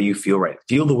feel the way you feel right?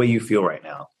 Feel the way you feel right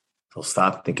now. They'll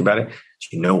stop, think about it. Do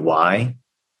you know why?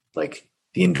 Like,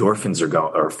 the endorphins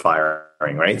are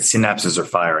firing, right? Synapses are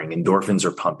firing. Endorphins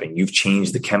are pumping. You've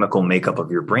changed the chemical makeup of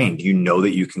your brain. Do you know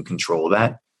that you can control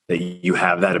that you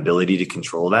have that ability to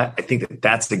control that? I think that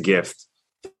that's the gift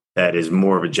that is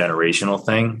more of a generational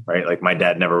thing, right? Like, my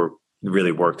dad never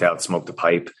really worked out, smoked a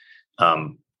pipe.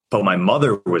 But my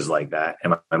mother was like that.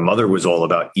 And my mother was all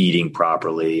about eating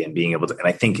properly and being able to, and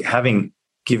I think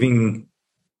giving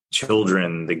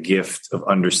children the gift of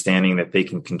understanding that they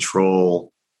can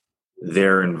control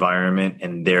their environment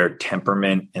and their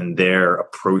temperament and their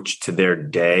approach to their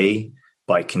day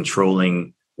by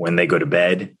controlling when they go to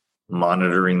bed,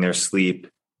 monitoring their sleep,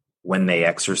 when they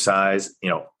exercise.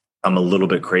 I'm a little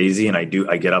bit crazy and I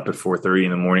get up at 4:30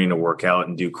 in the morning to work out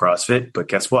and do CrossFit, but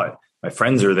guess what? My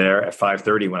friends are there at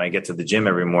 5:30 when I get to the gym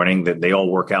every morning, that they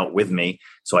all work out with me.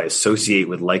 So I associate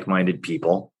with like-minded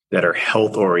people that are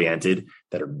health oriented,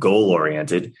 that are goal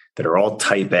oriented, that are all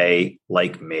type A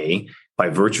like me. By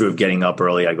virtue of getting up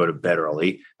early, I go to bed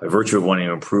early. By virtue of wanting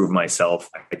to improve myself,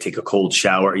 I take a cold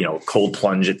shower, cold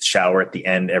plunge at the shower at the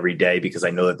end every day, because I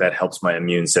know that helps my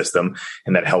immune system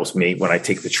and that helps me. When I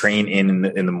take the train in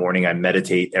the morning, I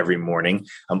meditate every morning.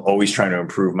 I'm always trying to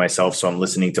improve myself. So I'm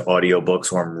listening to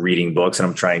audiobooks or I'm reading books, and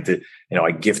I'm trying to,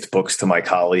 I gift books to my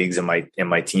colleagues and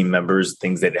my team members,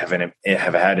 things that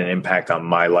have had an impact on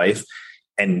my life.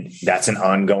 And that's an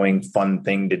ongoing fun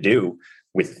thing to do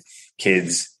with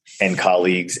kids and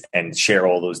colleagues, and share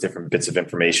all those different bits of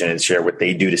information and share what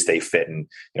they do to stay fit. And,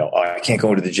 I can't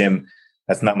go to the gym.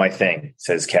 That's not my thing,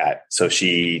 says Kat. So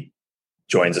she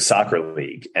joins a soccer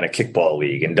league and a kickball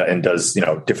league and does,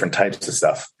 different types of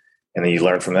stuff. And then you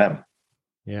learn from them.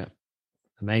 Yeah.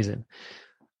 Amazing.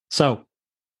 So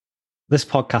this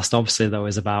podcast obviously though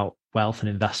is about wealth and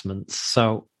investments.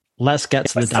 So let's get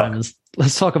to the diamonds.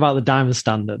 Let's talk about the diamond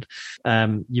standard.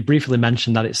 You briefly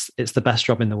mentioned that it's the best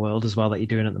job in the world as well that you're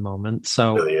doing at the moment.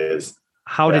 So it really is.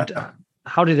 How did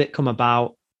it come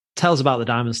about? Tell us about the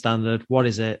diamond standard. What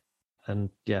is it? And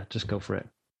just go for it.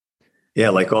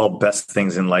 Yeah, like all best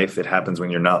things in life, it happens when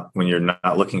you're not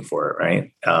looking for it,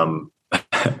 right?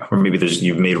 Or maybe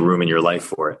you've made room in your life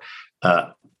for it.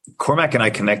 Cormac and I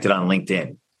connected on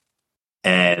LinkedIn,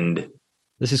 and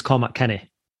this is Cormac Kenny.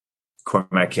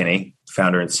 Cormac Kinney,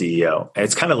 founder and CEO. And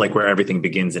it's kind of like where everything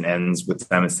begins and ends with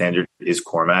Diamond Standard is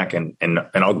Cormac. And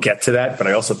I'll get to that, but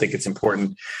I also think it's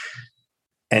important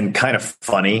and kind of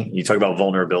funny. You talk about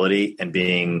vulnerability and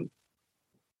being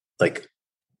like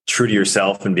true to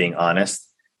yourself and being honest.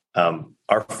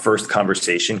 Our first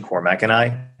conversation, Cormac and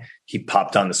I, he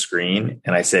popped on the screen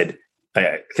and I said,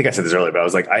 I think I said this earlier, but I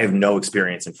was like, I have no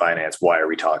experience in finance. Why are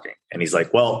we talking? And he's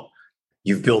like, well,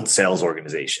 you've built sales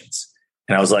organizations.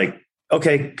 And I was like,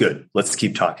 okay, good. Let's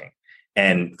keep talking.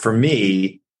 And for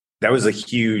me, that was a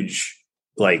huge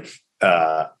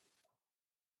burden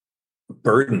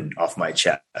off my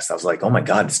chest. I was like, oh my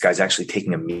God, this guy's actually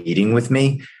taking a meeting with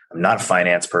me. I'm not a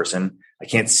finance person. I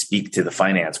can't speak to the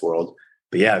finance world.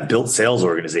 But yeah, I've built sales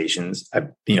organizations.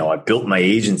 I've built my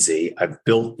agency.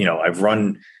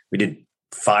 We did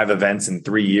 5 events in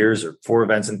 3 years or 4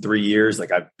 events in 3 years.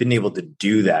 Like, I've been able to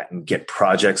do that and get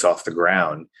projects off the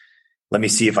ground. Let me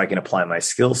see if I can apply my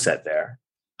skill set there.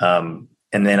 And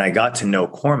then I got to know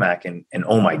Cormac and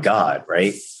oh my God,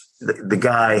 right? The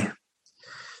guy.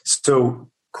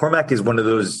 So Cormac is one of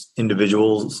those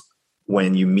individuals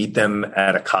when you meet them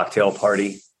at a cocktail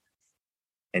party.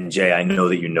 And Jay, I know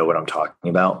that you know what I'm talking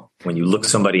about. When you look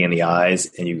somebody in the eyes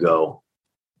and you go,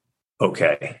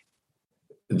 okay,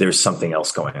 there's something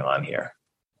else going on here,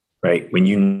 right? When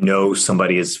you know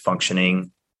somebody is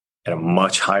functioning at a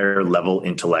much higher level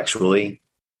intellectually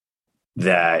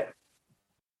that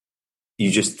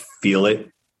you just feel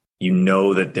it. You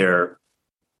know that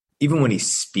even when he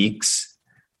speaks,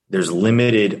 there's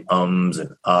limited ums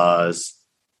and ahs.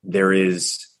 There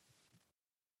is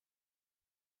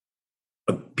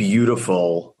a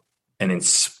beautiful and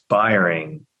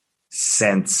inspiring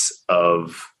sense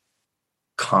of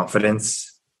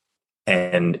confidence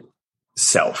and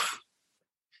self.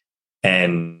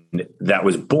 And that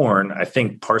was born, I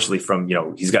think, partially from,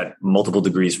 he's got multiple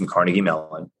degrees from Carnegie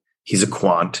Mellon. He's a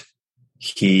quant.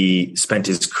 He spent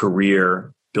his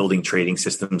career building trading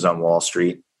systems on Wall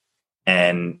Street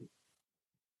and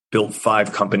built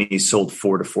 5 companies, sold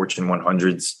 4 to Fortune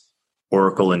 100s,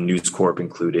 Oracle and News Corp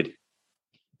included.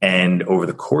 And over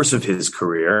the course of his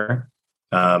career,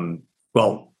 I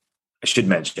should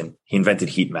mention, he invented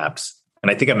heat maps.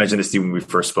 And I think I mentioned this to you when we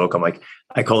first spoke.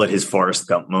 I call it his Forrest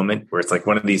Gump moment, where it's like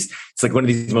one of these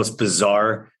most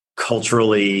bizarre,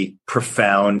 culturally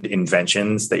profound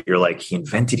inventions that you're like, he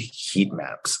invented heat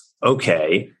maps.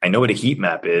 Okay, I know what a heat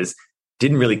map is.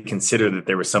 Didn't really consider that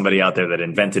there was somebody out there that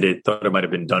invented it. Thought it might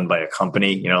have been done by a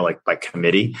company, like by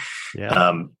committee.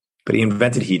 Yeah. But he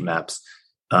invented heat maps.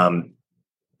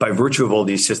 By virtue of all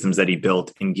these systems that he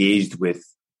built, engaged with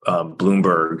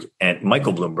Bloomberg and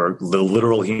Michael Bloomberg, the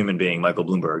literal human being, Michael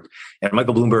Bloomberg. And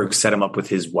Michael Bloomberg set him up with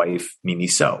his wife, Mimi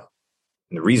So.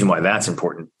 And the reason why that's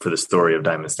important for the story of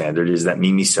Diamond Standard is that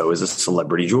Mimi So is a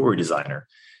celebrity jewelry designer.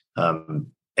 And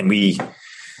we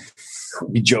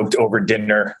joked over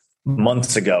dinner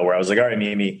months ago where I was like, all right,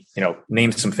 Mimi,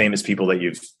 name some famous people that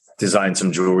you've designed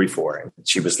some jewelry for. And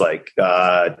she was like,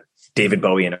 David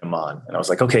Bowie and Iman. And I was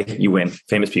like, okay, you win.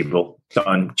 Famous people.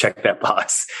 Done. Check that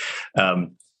box.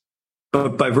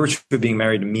 But by virtue of being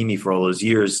married to Mimi for all those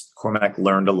years, Cormac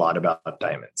learned a lot about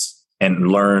diamonds and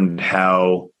learned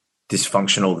how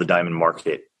dysfunctional the diamond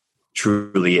market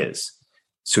truly is.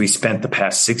 So he spent the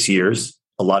past 6 years,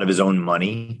 a lot of his own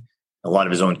money, a lot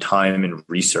of his own time and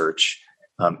research,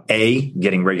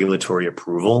 getting regulatory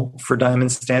approval for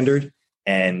Diamond Standard,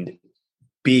 and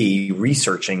B,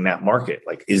 researching that market.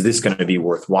 Like, is this going to be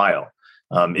worthwhile?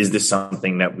 Is this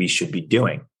something that we should be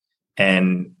doing?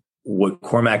 And what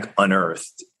Cormac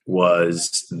unearthed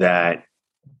was that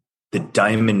the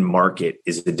diamond market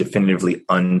is a definitively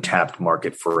untapped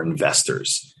market for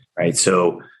investors, right?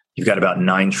 So you've got about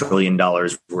 $9 trillion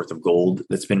worth of gold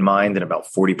that's been mined, and about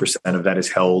 40% of that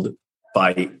is held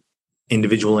by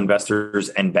individual investors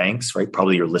and banks, right?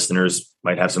 Probably your listeners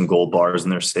might have some gold bars in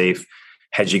their safe.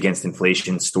 Hedge against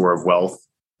inflation, store of wealth,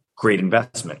 great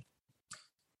investment.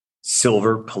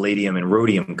 Silver, palladium, and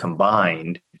rhodium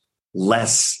combined,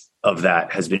 less of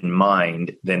that has been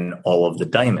mined than all of the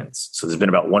diamonds. So there's been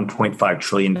about $1.5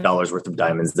 trillion worth of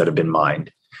diamonds that have been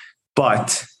mined.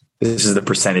 But this is the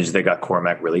percentage that got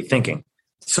Cormac really thinking.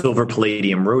 Silver,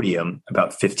 palladium, rhodium,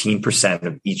 about 15%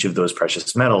 of each of those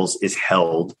precious metals is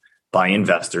held by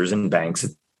investors and banks,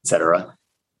 et cetera,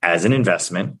 as an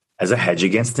investment, as a hedge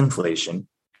against inflation,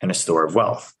 and a store of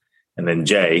wealth. And then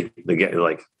Jay,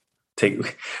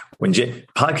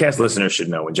 podcast listeners should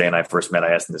know, when Jay and I first met,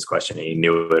 I asked him this question and he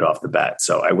knew it off the bat.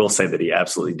 So I will say that he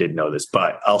absolutely did know this,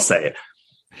 but I'll say it.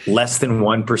 Less than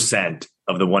 1%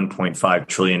 of the $1.5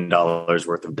 trillion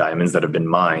worth of diamonds that have been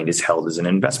mined is held as an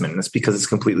investment. And that's because it's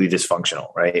completely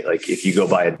dysfunctional, right? Like, if you go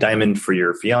buy a diamond for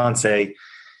your fiance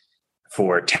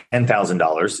for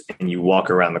 $10,000 and you walk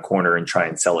around the corner and try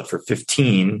and sell it for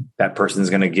 $15,000, that person's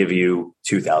going to give you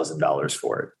 $2,000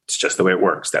 for it. It's just the way it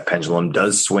works. That pendulum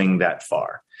does swing that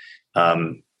far.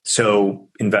 So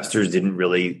investors didn't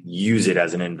really use it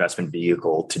as an investment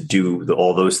vehicle to do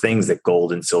all those things that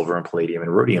gold and silver and palladium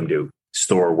and rhodium do: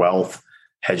 store wealth,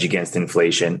 hedge against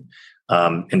inflation,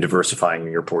 and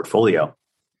diversifying your portfolio.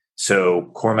 So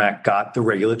Cormac got the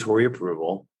regulatory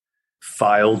approval,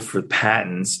 filed for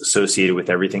patents associated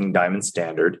with everything Diamond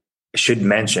Standard. I should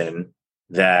mention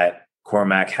that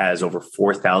Cormac has over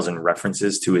 4,000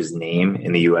 references to his name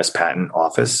in the U.S. Patent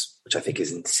Office, which I think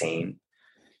is insane.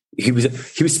 He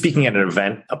was speaking at an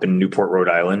event up in Newport, Rhode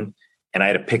Island, and I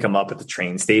had to pick him up at the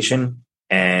train station.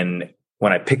 And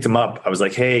when I picked him up, I was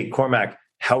like, "Hey, Cormac,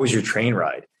 how was your train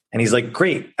ride?" And he's like,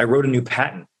 "Great, I wrote a new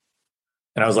patent."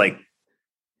 And I was like,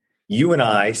 "You and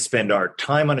I spend our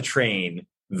time on a train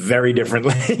very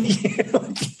differently."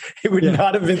 It would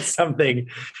not have been something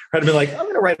I'd have been like, "I'm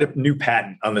going to write a new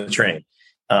patent on the train."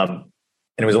 And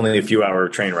it was only a few hour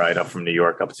train ride up from New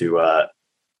York up to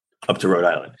Rhode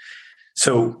Island.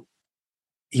 So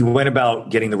he went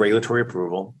about getting the regulatory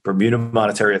approval. Bermuda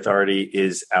Monetary Authority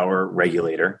is our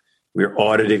regulator. We're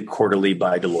audited quarterly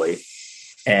by Deloitte,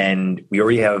 and we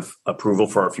already have approval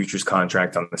for our futures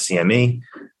contract on the CME.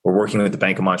 We're working with the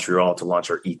Bank of Montreal to launch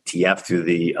our ETF through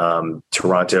the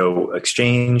Toronto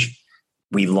Exchange.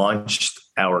 We launched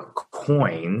our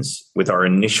coins with our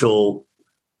initial,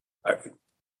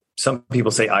 some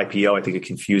people say IPO. I think it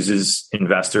confuses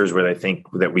investors where they think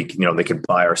that they could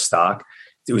buy our stock.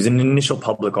 It was an initial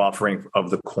public offering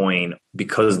of the coin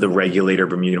because the regulator,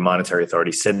 Bermuda Monetary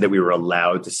Authority, said that we were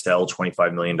allowed to sell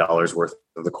 $25 million worth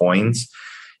of the coins.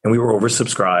 And we were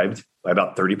oversubscribed by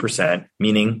about 30%,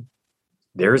 meaning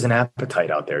there is an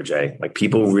appetite out there, Jay. Like,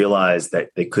 people realize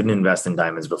that they couldn't invest in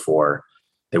diamonds before.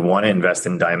 They want to invest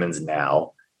in diamonds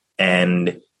now.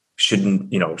 And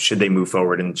should they move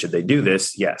forward and should they do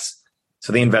this? Yes.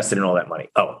 So they invested in all that money.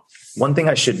 Oh, one thing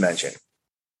I should mention.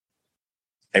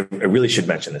 I really should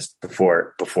mention this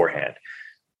beforehand.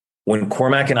 When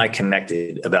Cormac and I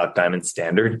connected about Diamond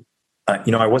Standard,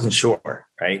 I wasn't sure,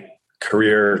 right?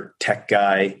 Career tech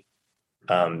guy,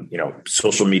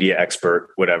 social media expert,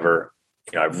 whatever.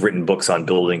 I've written books on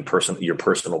building your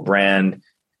personal brand.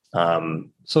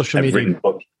 Social media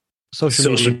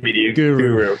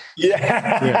guru.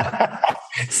 Yeah.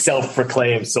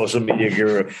 Self-proclaimed social media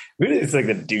guru. It's like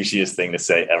the douchiest thing to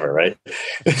say ever, right?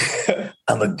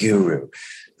 I'm a guru.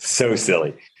 So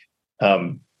silly.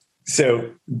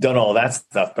 So done all that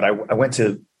stuff, but I went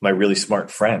to my really smart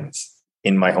friends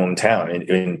in my hometown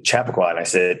in Chappaqua, and I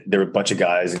said, there were a bunch of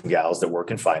guys and gals that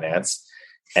work in finance.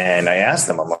 And I asked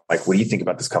them, I'm like, what do you think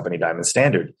about this company, Diamond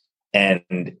Standard?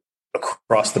 And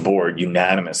across the board,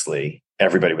 unanimously,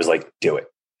 everybody was like, do it.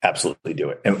 Absolutely do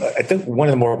it. And I think one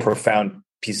of the more profound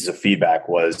pieces of feedback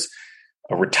was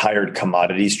a retired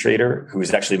commodities trader who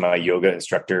is actually my yoga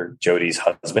instructor, Jody's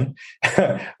husband.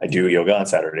 I do yoga on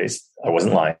Saturdays. I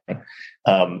wasn't lying.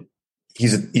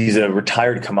 He's a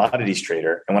retired commodities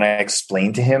trader. And when I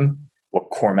explained to him what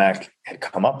Cormac had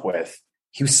come up with,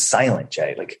 he was silent,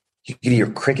 Jay. Like, you could hear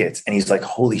crickets. And he's like,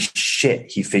 holy shit,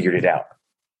 he figured it out.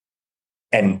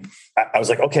 And I was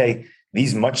like, okay,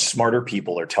 these much smarter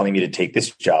people are telling me to take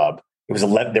this job. It was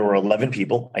 11. There were 11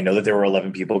 people. I know that there were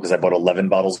 11 people because I bought 11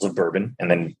 bottles of bourbon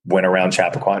and then went around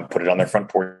Chappaqua and put it on their front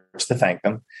porch to thank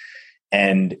them,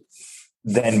 and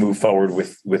then move forward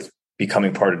with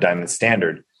becoming part of Diamond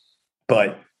Standard.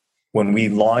 But when we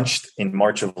launched in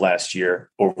March of last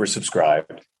year,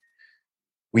 oversubscribed,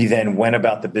 we then went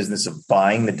about the business of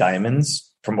buying the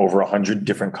diamonds from over 100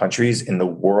 different countries in the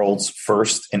world's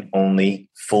first and only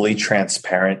fully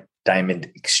transparent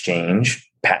diamond exchange,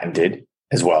 patented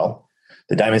as well.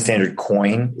 The Diamond Standard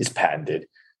coin is patented.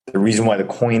 The reason why the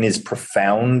coin is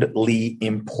profoundly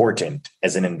important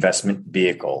as an investment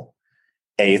vehicle: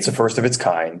 A, it's a first of its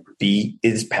kind. B,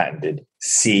 it is patented.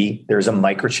 C, there's a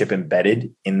microchip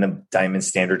embedded in the Diamond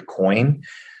Standard coin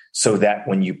so that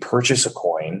when you purchase a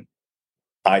coin,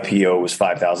 IPO was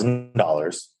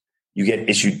 $5,000, you get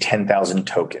issued 10,000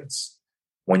 tokens.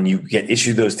 When you get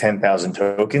issued those 10,000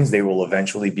 tokens, they will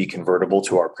eventually be convertible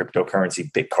to our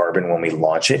cryptocurrency Bitcarbon when we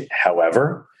launch it.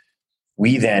 However,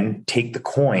 we then take the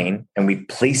coin and we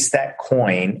place that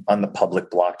coin on the public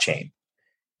blockchain.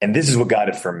 And this is what got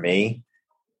it for me.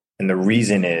 And the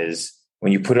reason is,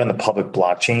 when you put it on the public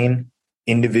blockchain,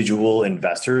 individual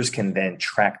investors can then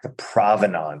track the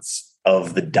provenance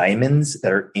of the diamonds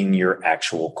that are in your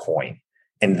actual coin.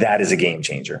 And that is a game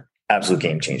changer, absolute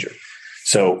game changer.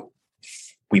 So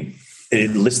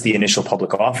it lists the initial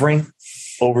public offering,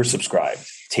 oversubscribed.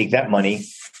 Take that money,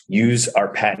 use our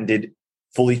patented,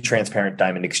 fully transparent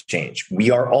diamond exchange.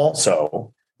 We are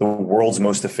also the world's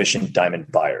most efficient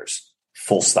diamond buyers,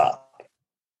 full stop,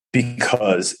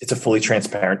 because it's a fully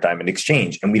transparent diamond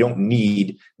exchange. And we don't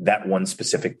need that one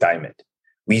specific diamond.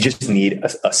 We just need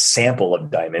a sample of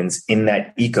diamonds in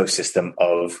that ecosystem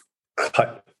of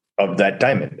cut of that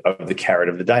diamond, of the carat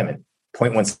of the diamond.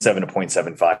 0.17 to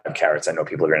 0.75 carats. I know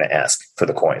people are going to ask for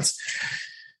the coins.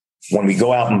 When we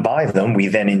go out and buy them, we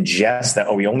then ingest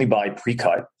that. We only buy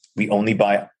pre-cut. We only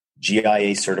buy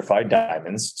GIA certified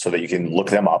diamonds so that you can look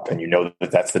them up and you know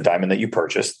that that's the diamond that you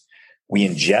purchased. We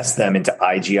ingest them into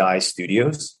IGI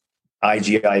Studios.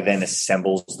 IGI then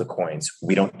assembles the coins.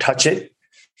 We don't touch it.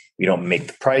 We don't make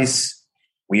the price.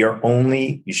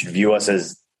 You should view us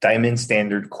as Diamond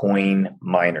Standard coin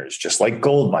miners, just like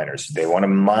gold miners. They want to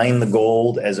mine the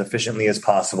gold as efficiently as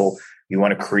possible. We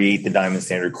want to create the Diamond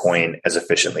Standard coin as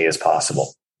efficiently as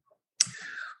possible.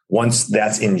 Once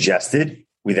that's ingested,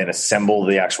 we then assemble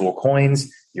the actual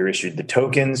coins. You're issued the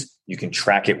tokens. You can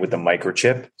track it with a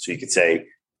microchip. So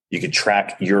you could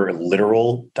track your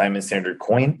literal Diamond Standard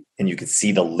coin and you could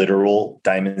see the literal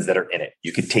diamonds that are in it.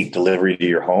 You could take delivery to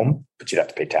your home, but you'd have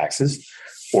to pay taxes.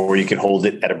 Or you could hold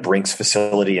it at a Brinks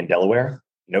facility in Delaware,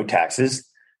 no taxes.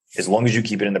 as long as you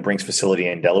keep it in the Brinks facility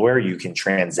in Delaware, you can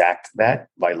transact that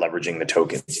by leveraging the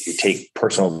tokens. If you take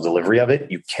personal delivery of it,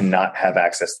 you cannot have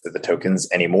access to the tokens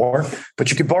anymore, but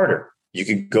you could barter. You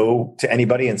could go to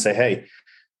anybody and say, hey,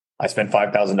 I spent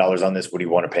 $5,000 on this. What do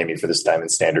you want to pay me for this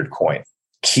Diamond Standard coin?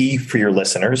 Key for your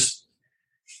listeners,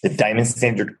 the Diamond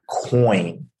Standard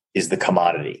coin is the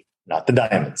commodity, not the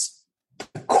diamonds.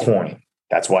 The coin.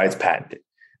 That's why it's patented.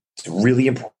 It's a really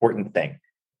important thing.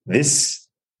 This,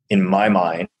 in my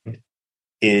mind,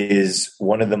 is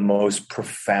one of the most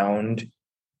profound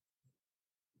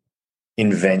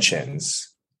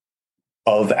inventions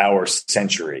of our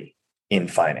century in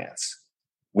finance.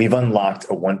 We've unlocked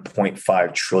a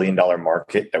 $1.5 trillion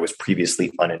market that was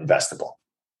previously uninvestable.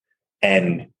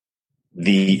 And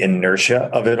the inertia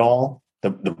of it all, the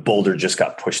boulder just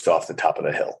got pushed off the top of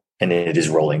the hill, and it is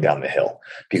rolling down the hill.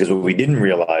 Because what we didn't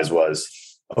realize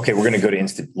was, okay, we're going to go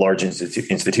to large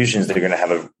institutions that are going to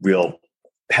have a real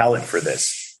palate for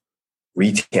this.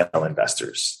 Retail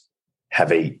investors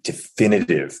have a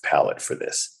definitive palate for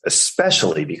this,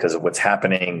 especially because of what's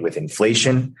happening with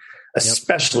inflation,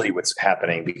 especially what's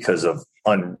happening because of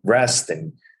unrest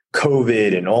and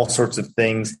COVID and all sorts of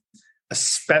things,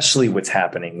 especially what's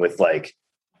happening with like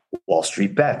Wall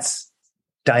Street bets,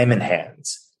 diamond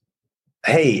hands.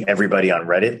 Hey, everybody on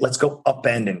Reddit, let's go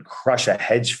upend and crush a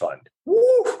hedge fund.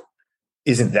 Woo!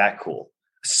 Isn't that cool?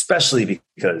 Especially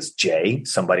because Jay,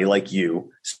 somebody like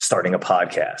you, starting a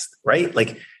podcast, right?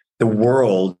 Like the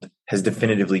world has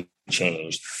definitively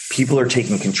changed. People are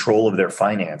taking control of their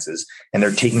finances and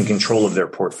they're taking control of their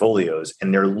portfolios,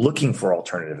 and they're looking for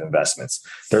alternative investments.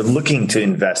 They're looking to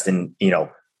invest in,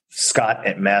 Scott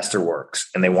at Masterworks,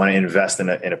 and they want to invest in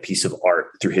a piece of art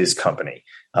through his company,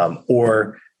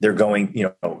 or they're going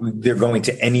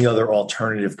to any other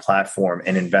alternative platform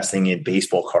and investing in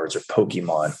baseball cards or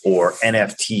Pokemon or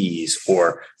NFTs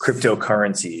or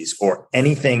cryptocurrencies or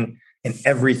anything and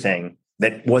everything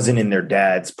that wasn't in their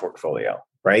dad's portfolio,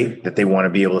 right? That they want to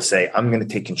be able to say, I'm going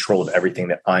to take control of everything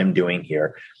that I'm doing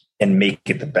here and make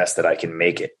it the best that I can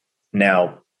make it.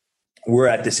 Now, we're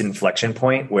at this inflection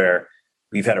point where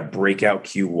we've had a breakout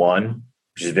Q1,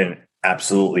 which has been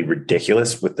absolutely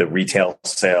ridiculous with the retail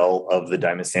sale of the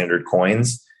Diamond Standard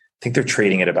coins. I think they're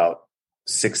trading at about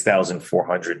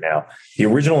 6,400 now. The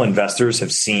original investors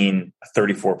have seen a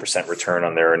 34% return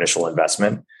on their initial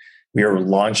investment. We are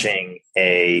launching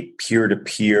a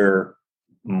peer-to-peer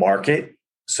market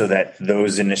so that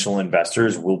those initial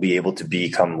investors will be able to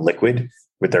become liquid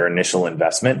with their initial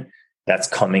investment. That's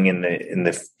coming in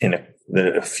a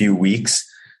few weeks.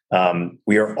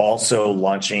 We are also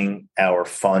launching our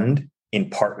fund in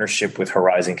partnership with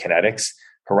Horizon Kinetics.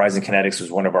 Horizon Kinetics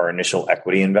was one of our initial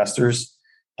equity investors.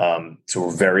 So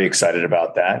we're very excited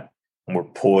about that. And we're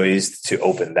poised to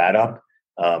open that up.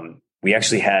 There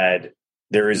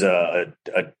is a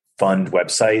fund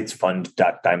website, it's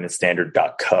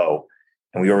fund.diamondstandard.co.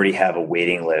 And we already have a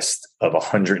waiting list of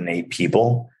 108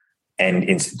 people and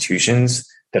institutions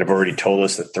that have already told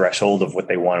us the threshold of what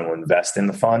they want to invest in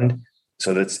the fund.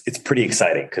 So it's pretty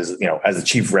exciting because, as a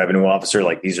chief revenue officer,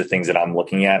 like these are things that I'm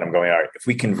looking at. I'm going, all right, if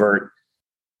we convert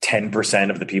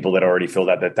 10% of the people that already filled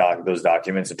out those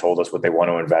documents and told us what they want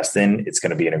to invest in, it's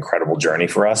going to be an incredible journey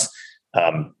for us.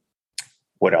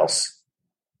 What else?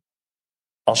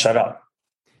 I'll shut up.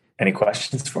 Any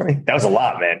questions for me? That was a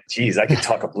lot, man. Jeez, I could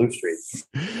talk a Blue Street.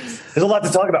 There's a lot to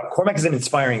talk about. Cormac is an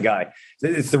inspiring guy.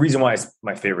 It's the reason why it's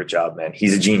my favorite job, man.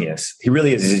 He's a genius. He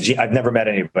really is. I've never met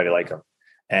anybody like him.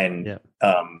 And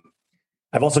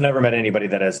I've also never met anybody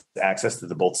that has access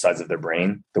to both sides of their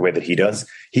brain the way that he does.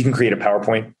 He can create a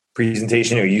PowerPoint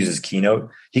presentation or uses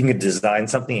Keynote. He can design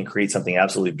something and create something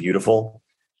absolutely beautiful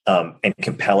and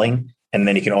compelling. And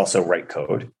then he can also write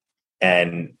code.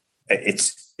 And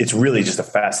it's really just a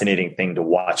fascinating thing to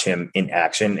watch him in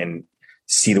action and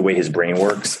see the way his brain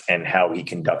works and how he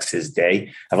conducts his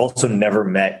day. I've also never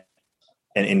met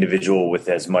an individual with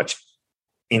as much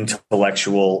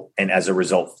intellectual and as a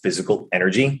result, physical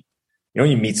energy. When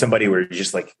you meet somebody where you're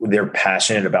just like, they're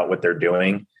passionate about what they're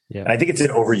doing. Yeah. And I think it's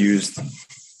an overused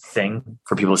thing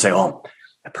for people to say, oh,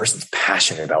 that person's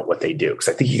passionate about what they do. Because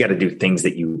I think you got to do things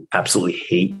that you absolutely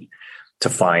hate to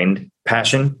find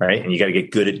passion, right? And you got to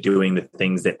get good at doing the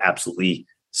things that absolutely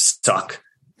suck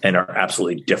and are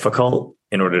absolutely difficult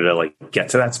in order to like get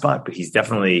to that spot. But he's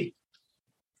definitely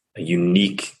a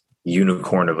unique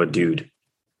unicorn of a dude,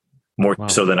 more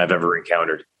so than I've ever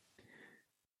encountered.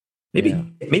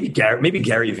 Maybe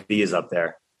Gary V is up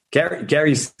there.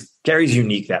 Gary's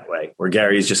unique that way, where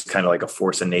Gary is just kind of like a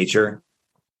force of nature.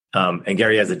 And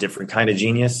Gary has a different kind of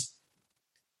genius,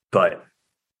 but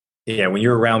yeah, when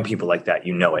you're around people like that,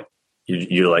 you know it.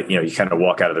 You're like, you kind of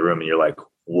walk out of the room and you're like,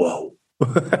 whoa,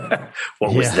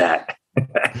 what was that?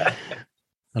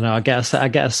 I know. I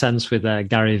get a sense with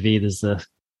Gary Vee. There's the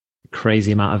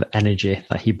crazy amount of energy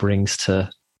that he brings to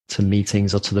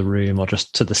meetings or to the room or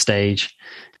just to the stage.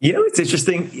 You know, it's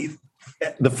interesting.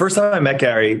 The first time I met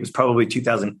Gary was probably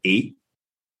 2008.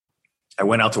 I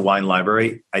went out to Wine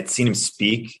Library. I'd seen him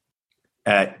speak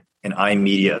at an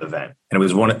iMedia event, and it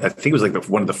was I think it was like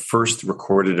one of the first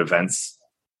recorded events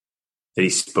that he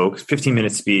spoke.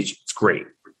 15-minute speech. It's great.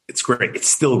 It's great. It's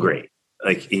still great.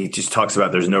 Like, he just talks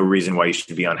about there's no reason why you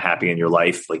should be unhappy in your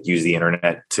life. Like, use the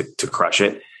internet to crush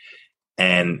it.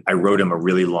 And I wrote him a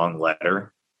really long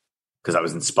letter because I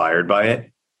was inspired by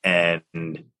it,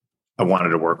 and I wanted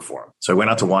to work for him. So I went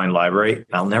out to Wine Library, and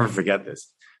I'll never forget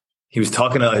this. He was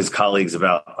talking to his colleagues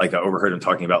about, like, I overheard him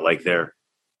talking about like their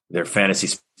fantasy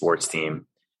sports team.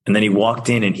 And then he walked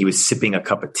in and he was sipping a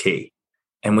cup of tea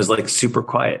and was like super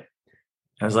quiet.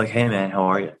 I was like, hey man, how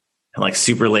are you? And like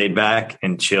super laid back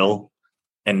and chill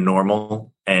and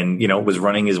normal, and, you know, was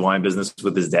running his wine business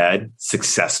with his dad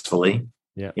successfully.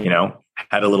 Yeah. You know,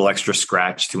 had a little extra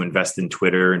scratch to invest in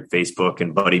Twitter and Facebook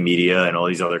and Buddy Media and all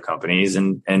these other companies,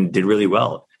 and did really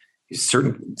well. He's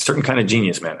certain kind of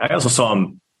genius, man. I also saw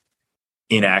him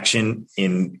in action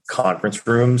in conference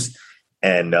rooms,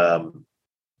 and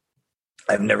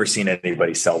I've never seen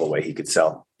anybody sell the way he could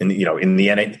sell. In the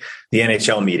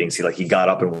NHL meetings, he got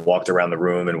up and walked around the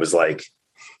room and was like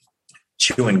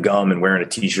chewing gum and wearing a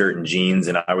t-shirt and jeans,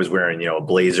 and I was wearing, a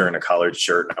blazer and a collared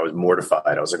shirt, and I was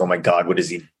mortified. I was like, oh my God, what is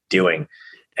he doing?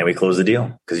 And we closed the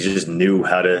deal because he just knew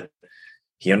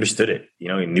he understood it. He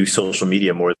knew social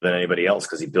media more than anybody else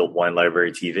because he built Wine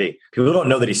Library TV. People don't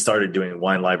know that he started doing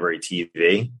Wine Library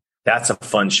TV. That's a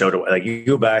fun show to, like, you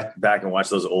go back and watch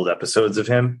those old episodes of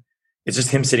him. It's just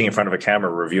him sitting in front of a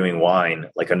camera reviewing wine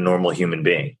like a normal human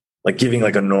being, like giving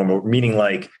like a normal, meaning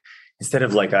like, instead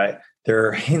of like, there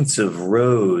are hints of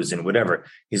rose and whatever.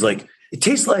 He's like, it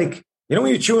tastes like, when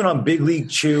you're chewing on Big League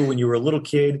Chew when you were a little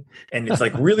kid, and it's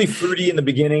like really fruity in the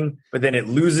beginning, but then it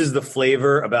loses the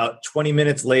flavor about 20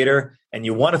 minutes later, and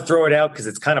you want to throw it out because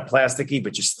it's kind of plasticky,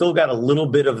 but you still got a little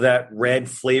bit of that red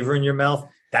flavor in your mouth.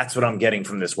 That's what I'm getting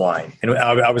from this wine. And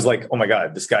I was like, oh my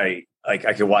God, this guy, like,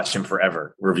 I could watch him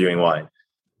forever reviewing wine.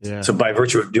 Yeah. So by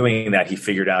virtue of doing that, he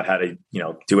figured out how to,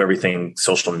 do everything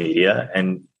social media.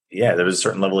 And yeah, there was a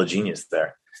certain level of genius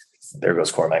there. There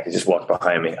goes Cormac. He just walked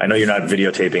behind me. I know you're not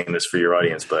videotaping this for your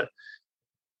audience, but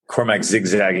Cormac's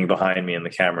zigzagging behind me in the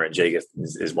camera, and Jake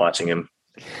is watching him.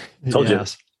 Told you.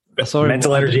 I saw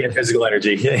mental energy and physical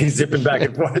energy. Yeah, he's zipping back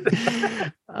and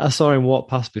forth. I saw him walk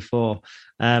past before.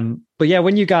 But yeah,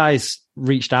 when you guys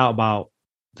reached out about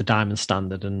the diamond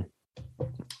standard, and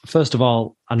first of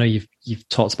all, I know you've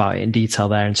talked about it in detail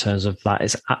there in terms of that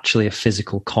it's actually a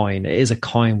physical coin. It is a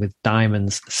coin with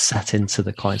diamonds set into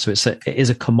the coin. So it is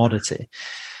a commodity.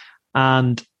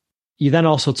 And you then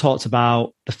also talked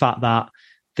about the fact that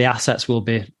the assets will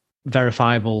be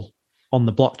verifiable on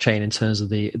the blockchain in terms of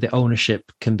the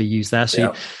ownership can be used there.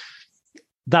 So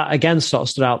that again sort of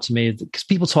stood out to me because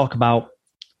people talk about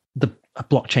the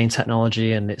blockchain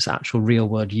technology and its actual real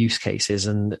world use cases.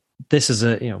 And this is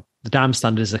the Diamond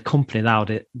Standard is a company now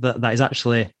that is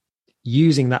actually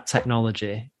using that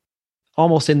technology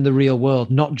almost in the real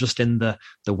world, not just in the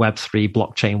Web3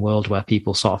 blockchain world where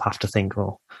people sort of have to think,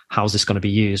 oh, how's this going to be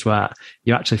used? Where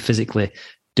you're actually physically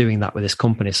doing that with this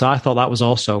company. So I thought that was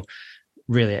also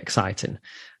really exciting.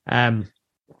 To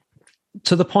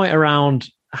the point around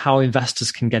how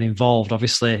investors can get involved,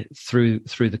 obviously through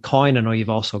the coin. I know you've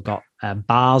also got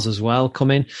bars as well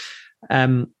coming.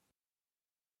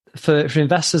 For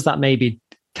investors that maybe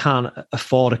can't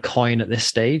afford a coin at this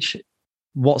stage,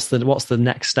 what's the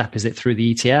next step? Is it through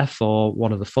the ETF or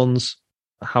one of the funds?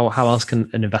 How else can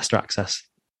an investor access?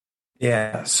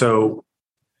 Yeah. So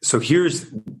here's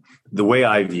the way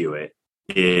I view it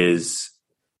is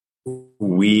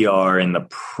we are in the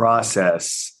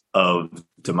process of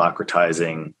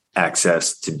democratizing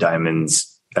access to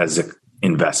diamonds as an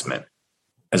investment,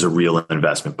 as a real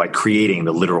investment, by creating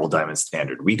the literal diamond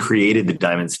standard. We created the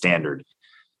diamond standard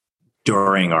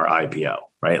during our IPO,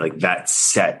 right? Like that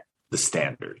set the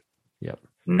standard. Yep.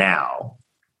 Now,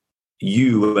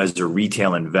 you as a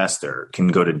retail investor can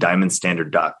go to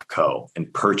diamondstandard.co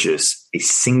and purchase a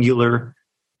singular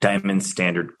diamond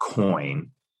standard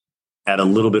coin at a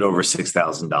little bit over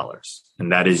 $6,000.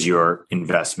 And that is your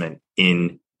investment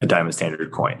in a diamond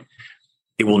standard coin.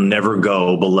 It will never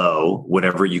go below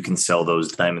whatever you can sell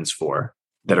those diamonds for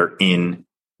that are in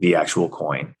the actual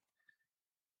coin.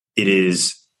 It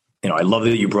is, I love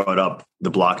that you brought up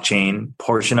the blockchain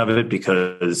portion of it,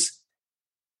 because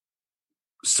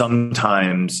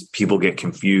sometimes people get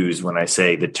confused when I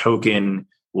say the token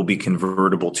will be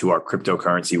convertible to our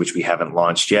cryptocurrency, which we haven't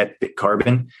launched yet,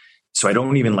 Bitcarbon. So I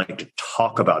don't even like to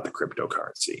talk about the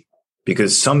cryptocurrency,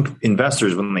 because some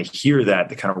investors, when they hear that,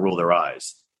 they kind of roll their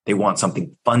eyes. They want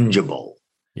something fungible.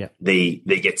 Yeah. They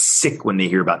get sick when they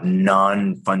hear about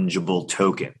non-fungible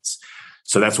tokens.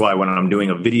 So that's why when I'm doing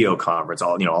a video conference,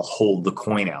 I'll hold the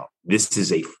coin out. This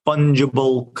is a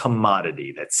fungible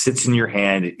commodity that sits in your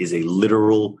hand. It is a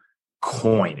literal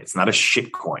coin. It's not a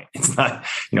shit coin. It's not,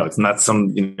 it's not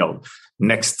some,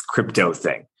 next crypto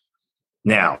thing.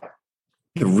 Now,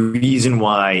 the reason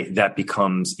why that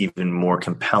becomes even more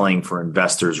compelling for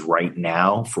investors right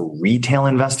now, for retail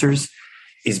investors,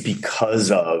 is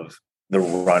because of the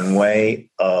runway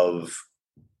of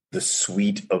the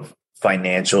suite of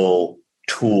financial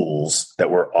tools that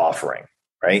we're offering,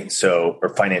 right? So,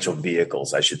 or financial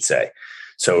vehicles, I should say.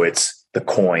 So it's the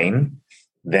coin,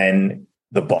 then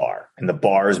the bar, and the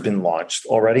bar has been launched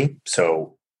already.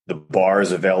 So the bar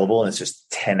is available and it's just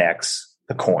 10x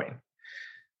the coin.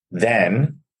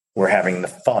 Then we're having the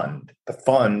fund. The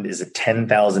fund is a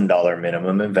 $10,000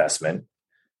 minimum investment.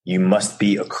 You must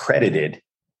be accredited,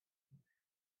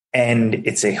 and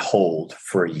it's a hold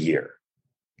for a year.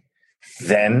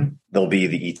 Then there'll be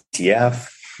the ETF,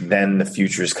 then the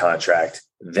futures contract,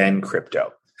 then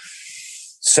crypto.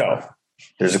 So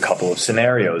there's a couple of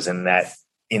scenarios in that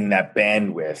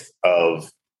bandwidth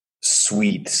of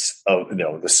suites of,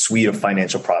 the suite of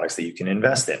financial products that you can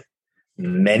invest in.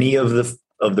 Many of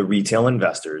the retail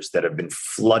investors that have been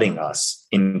flooding us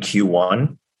in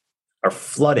Q1 are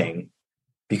flooding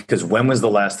because when was the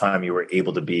last time you were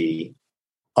able to be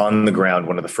on the ground,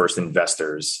 one of the first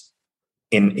investors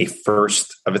in a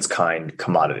first of its kind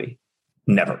commodity?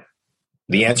 Never.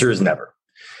 The answer is never.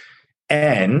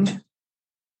 And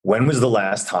when was the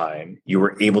last time you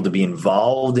were able to be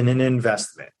involved in an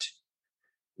investment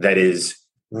that is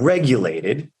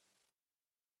regulated,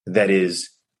 that is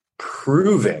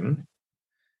proven,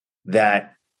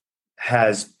 that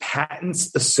has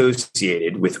patents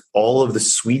associated with all of the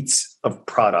suites of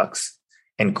products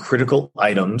and critical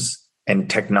items and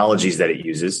technologies that it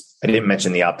uses? I didn't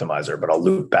mention the optimizer, but I'll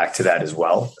loop back to that as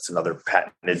well. It's another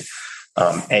patented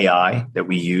AI that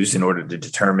we use in order to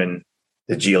determine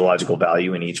the geological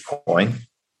value in each coin.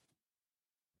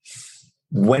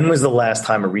 When was the last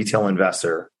time a retail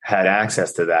investor had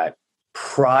access to that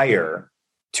prior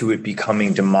to it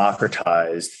becoming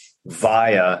democratized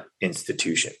via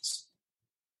institutions?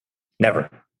 Never.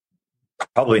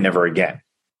 Probably never again.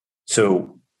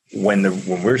 So when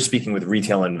we're speaking with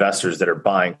retail investors that are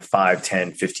buying 5,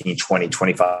 10, 15, 20,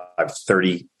 25,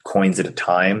 30 coins at a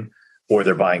time, or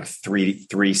they're buying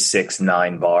 3, 6,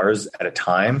 9 bars at a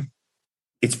time,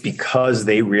 it's because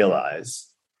they realize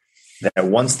that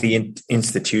once the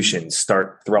institutions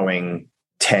start throwing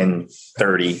 10,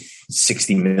 30,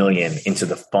 60 million into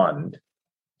the fund,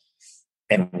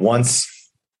 and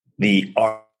once the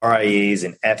RIAs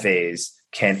and FAs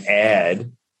can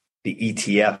add the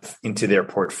ETF into their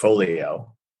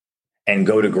portfolio and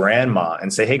go to grandma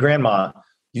and say, hey, grandma,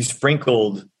 you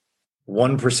sprinkled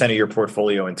 1% of your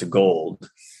portfolio into gold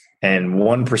and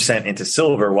 1% into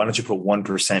silver. Why don't you put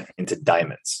 1% into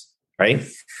diamonds, right?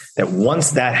 That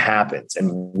once that happens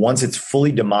and once it's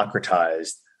fully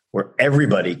democratized where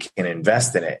everybody can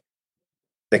invest in it,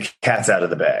 the cat's out of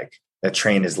the bag. That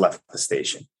train has left the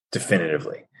station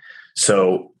definitively.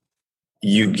 So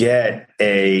you get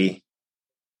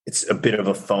it's a bit of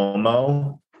a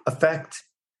FOMO effect.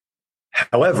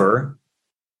 However,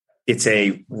 it's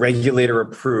a regulator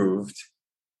approved,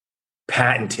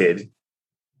 patented,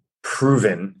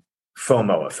 proven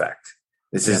FOMO effect.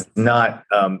 This is not,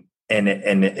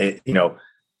 this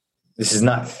is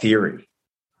not theory.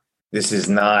 This is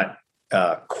not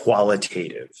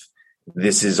qualitative.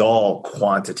 This is all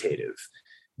quantitative.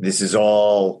 This is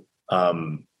all,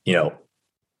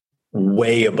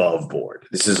 way above board.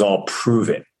 This is all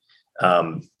proven.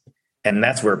 And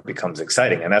that's where it becomes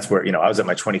exciting. And that's where, I was at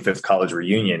my 25th college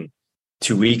reunion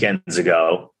 2 weekends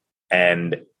ago.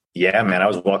 And yeah, man, I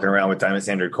was walking around with Diamond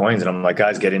Standard coins and I'm like,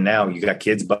 guys, get in now. You got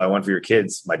kids, buy one for your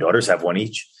kids. My daughters have one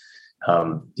each.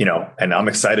 And I'm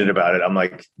excited about it. I'm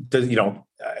like, I'm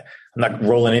not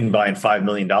rolling in buying $5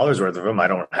 million worth of them. I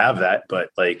don't have that, but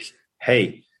like,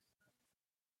 hey,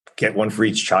 get one for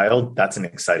each child. That's an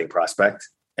exciting prospect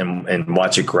and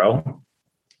watch it grow.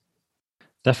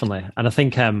 Definitely. And I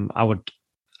think I would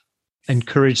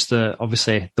encourage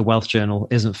obviously the Wealth Journal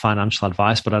isn't financial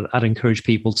advice, but I'd encourage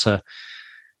people to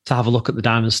have a look at the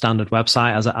Diamond Standard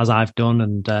website as I've done.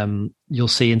 And you'll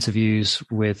see interviews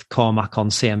with Cormac on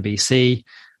CNBC,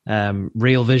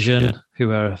 Real Vision, who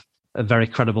are a very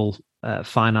credible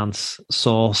finance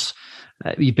source.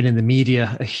 You've been in the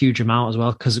media a huge amount as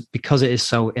well because it is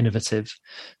so innovative.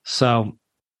 So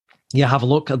yeah, have a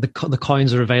look at the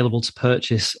coins are available to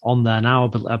purchase on there now,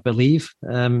 I believe.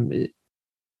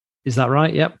 Is that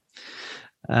right? Yep.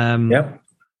 Yep.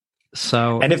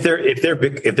 So, and if they're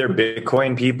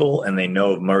Bitcoin people and they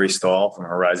know of Murray Stahl from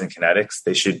Horizon Kinetics,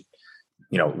 they should,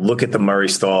 look at the Murray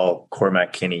Stahl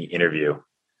Cormac Kinney interview.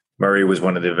 Murray was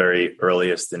one of the very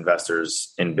earliest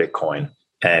investors in Bitcoin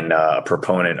and a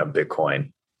proponent of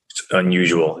Bitcoin. It's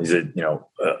unusual. He's a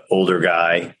older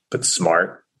guy but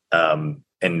smart. And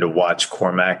to watch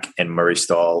Cormac and Murray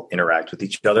Stahl interact with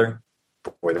each other,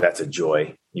 boy, that's a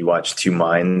joy. You watch two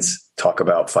minds talk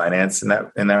about finance in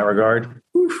that regard.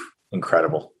 Oof,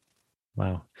 incredible.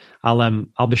 Wow.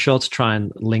 I'll be sure to try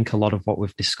and link a lot of what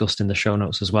we've discussed in the show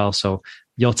notes as well. So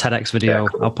your TEDx video, yeah,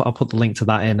 cool. I'll put the link to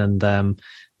that in, and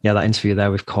that interview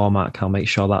there with Cormac, I'll make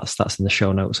sure that's in the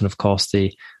show notes, and of course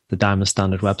the Diamond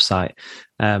Standard website.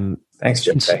 Thanks,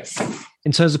 Jay.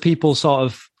 In terms of people sort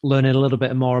of learning a little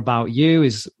bit more about you,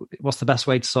 what's the best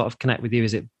way to sort of connect with you?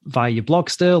 Is it via your blog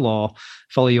still, or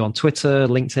follow you on Twitter,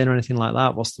 LinkedIn, or anything like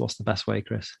that? What's the best way,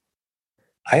 Chris?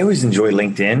 I always enjoy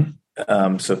LinkedIn.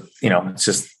 So, it's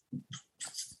just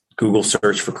Google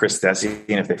search for Chris Dessi.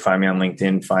 And if they find me on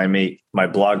LinkedIn, find me. My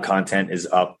blog content is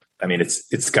up. I mean,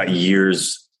 it's got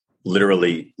years,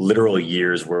 literal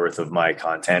years worth of my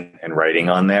content and writing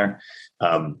on there.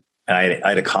 I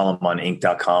had a column on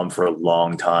Inc.com for a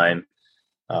long time.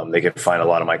 They can find a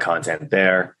lot of my content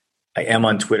there. I am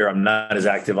on Twitter. I'm not as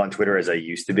active on Twitter as I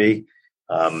used to be.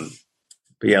 But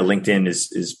yeah, LinkedIn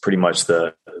is pretty much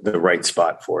the right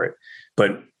spot for it.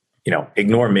 But,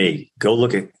 ignore me. Go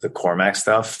look at the Cormac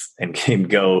stuff and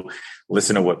go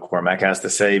listen to what Cormac has to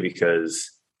say, because,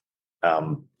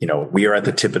 we are at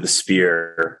the tip of the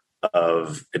spear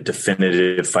of a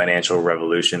definitive financial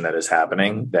revolution that is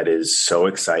happening. That is so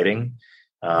exciting.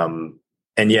 And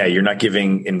yeah, you're not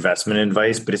giving investment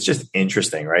advice, but it's just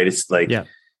interesting, right? It's like,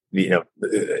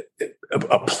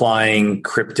 applying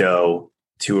crypto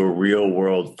to a real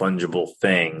world fungible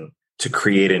thing to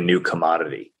create a new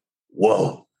commodity.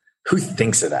 Whoa. Who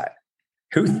thinks of that?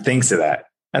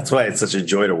 That's why it's such a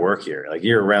joy to work here. Like,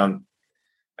 you're around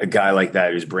a guy like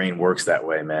that whose brain works that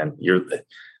way, man.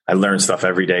 I learn stuff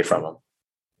every day from him.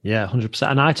 Yeah,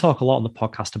 100%. And I talk a lot on the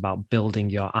podcast about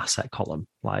building your asset column,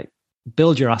 like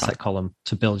build your asset column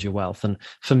to build your wealth. And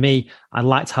for me, I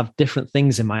like to have different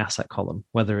things in my asset column,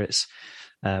 whether it's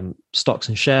stocks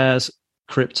and shares,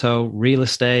 crypto, real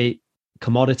estate,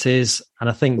 commodities. And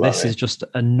I think this is just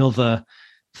another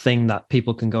thing that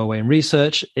people can go away and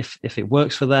research. If it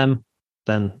works for them,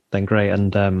 then great.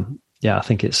 And I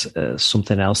think it's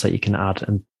something else that you can add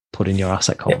and put in your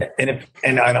asset column.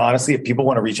 And honestly, if people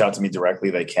want to reach out to me directly,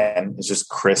 they can. It's just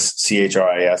Chris,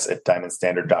 CHRIS at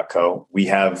diamondstandard.co. We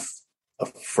have a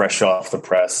fresh off the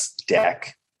press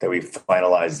deck that we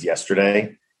finalized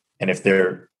yesterday. And if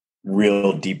they're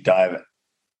real deep dive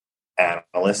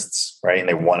analysts, right, and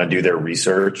they want to do their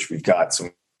research, we've got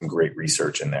some great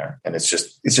research in there. And it's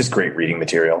just great reading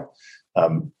material.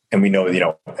 And we know,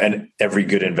 and every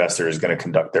good investor is going to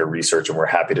conduct their research, and we're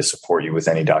happy to support you with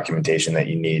any documentation that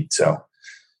you need. So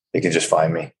they can just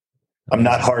find me. I'm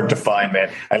not hard to find,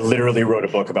 man. I literally wrote a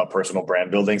book about personal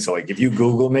brand building. So like, if you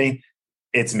Google me,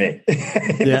 it's me.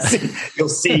 You'll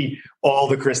see all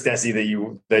the Chris Dessi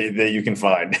that you can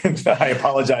find. I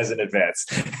apologize in advance.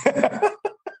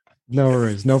 No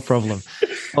worries, no problem.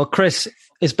 Well, Chris,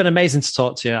 it's been amazing to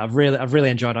talk to you. I've really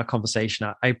enjoyed our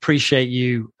conversation. I appreciate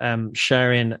you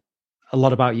sharing a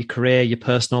lot about your career, your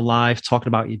personal life, talking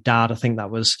about your dad. I think that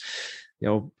was,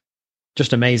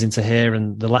 just amazing to hear,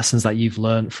 and the lessons that you've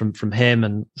learned from him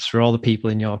and through all the people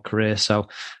in your career. So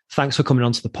thanks for coming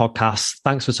onto the podcast.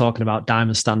 Thanks for talking about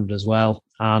Diamond Standard as well.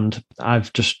 And I've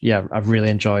really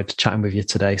enjoyed chatting with you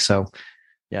today. So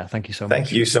yeah, thank you so much.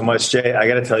 Thank you so much, Jay. I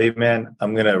got to tell you, man,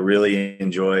 I'm going to really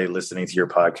enjoy listening to your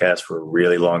podcast for a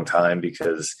really long time,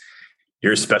 because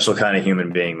you're a special kind of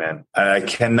human being, man. I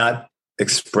cannot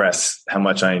express how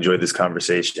much I enjoyed this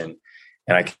conversation,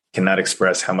 and I cannot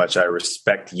express how much I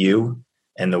respect you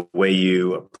and the way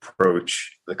you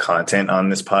approach the content on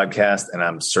this podcast. And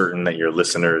I'm certain that your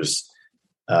listeners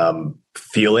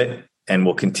feel it and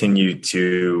will continue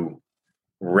to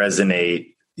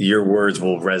resonate. Your words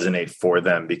will resonate for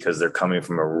them because they're coming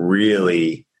from a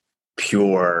really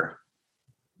pure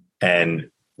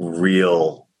and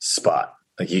real spot.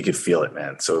 Like, you could feel it,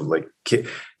 man. So like,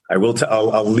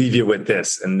 I'll leave you with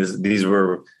this. And these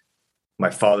were my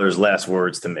father's last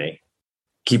words to me.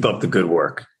 Keep up the good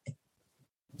work.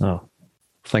 Oh,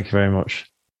 thank you very much.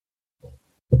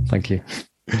 Thank you.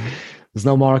 There's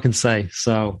no more I can say.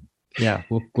 So Yeah,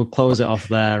 we'll close it off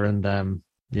there. And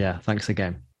yeah, thanks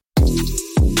again.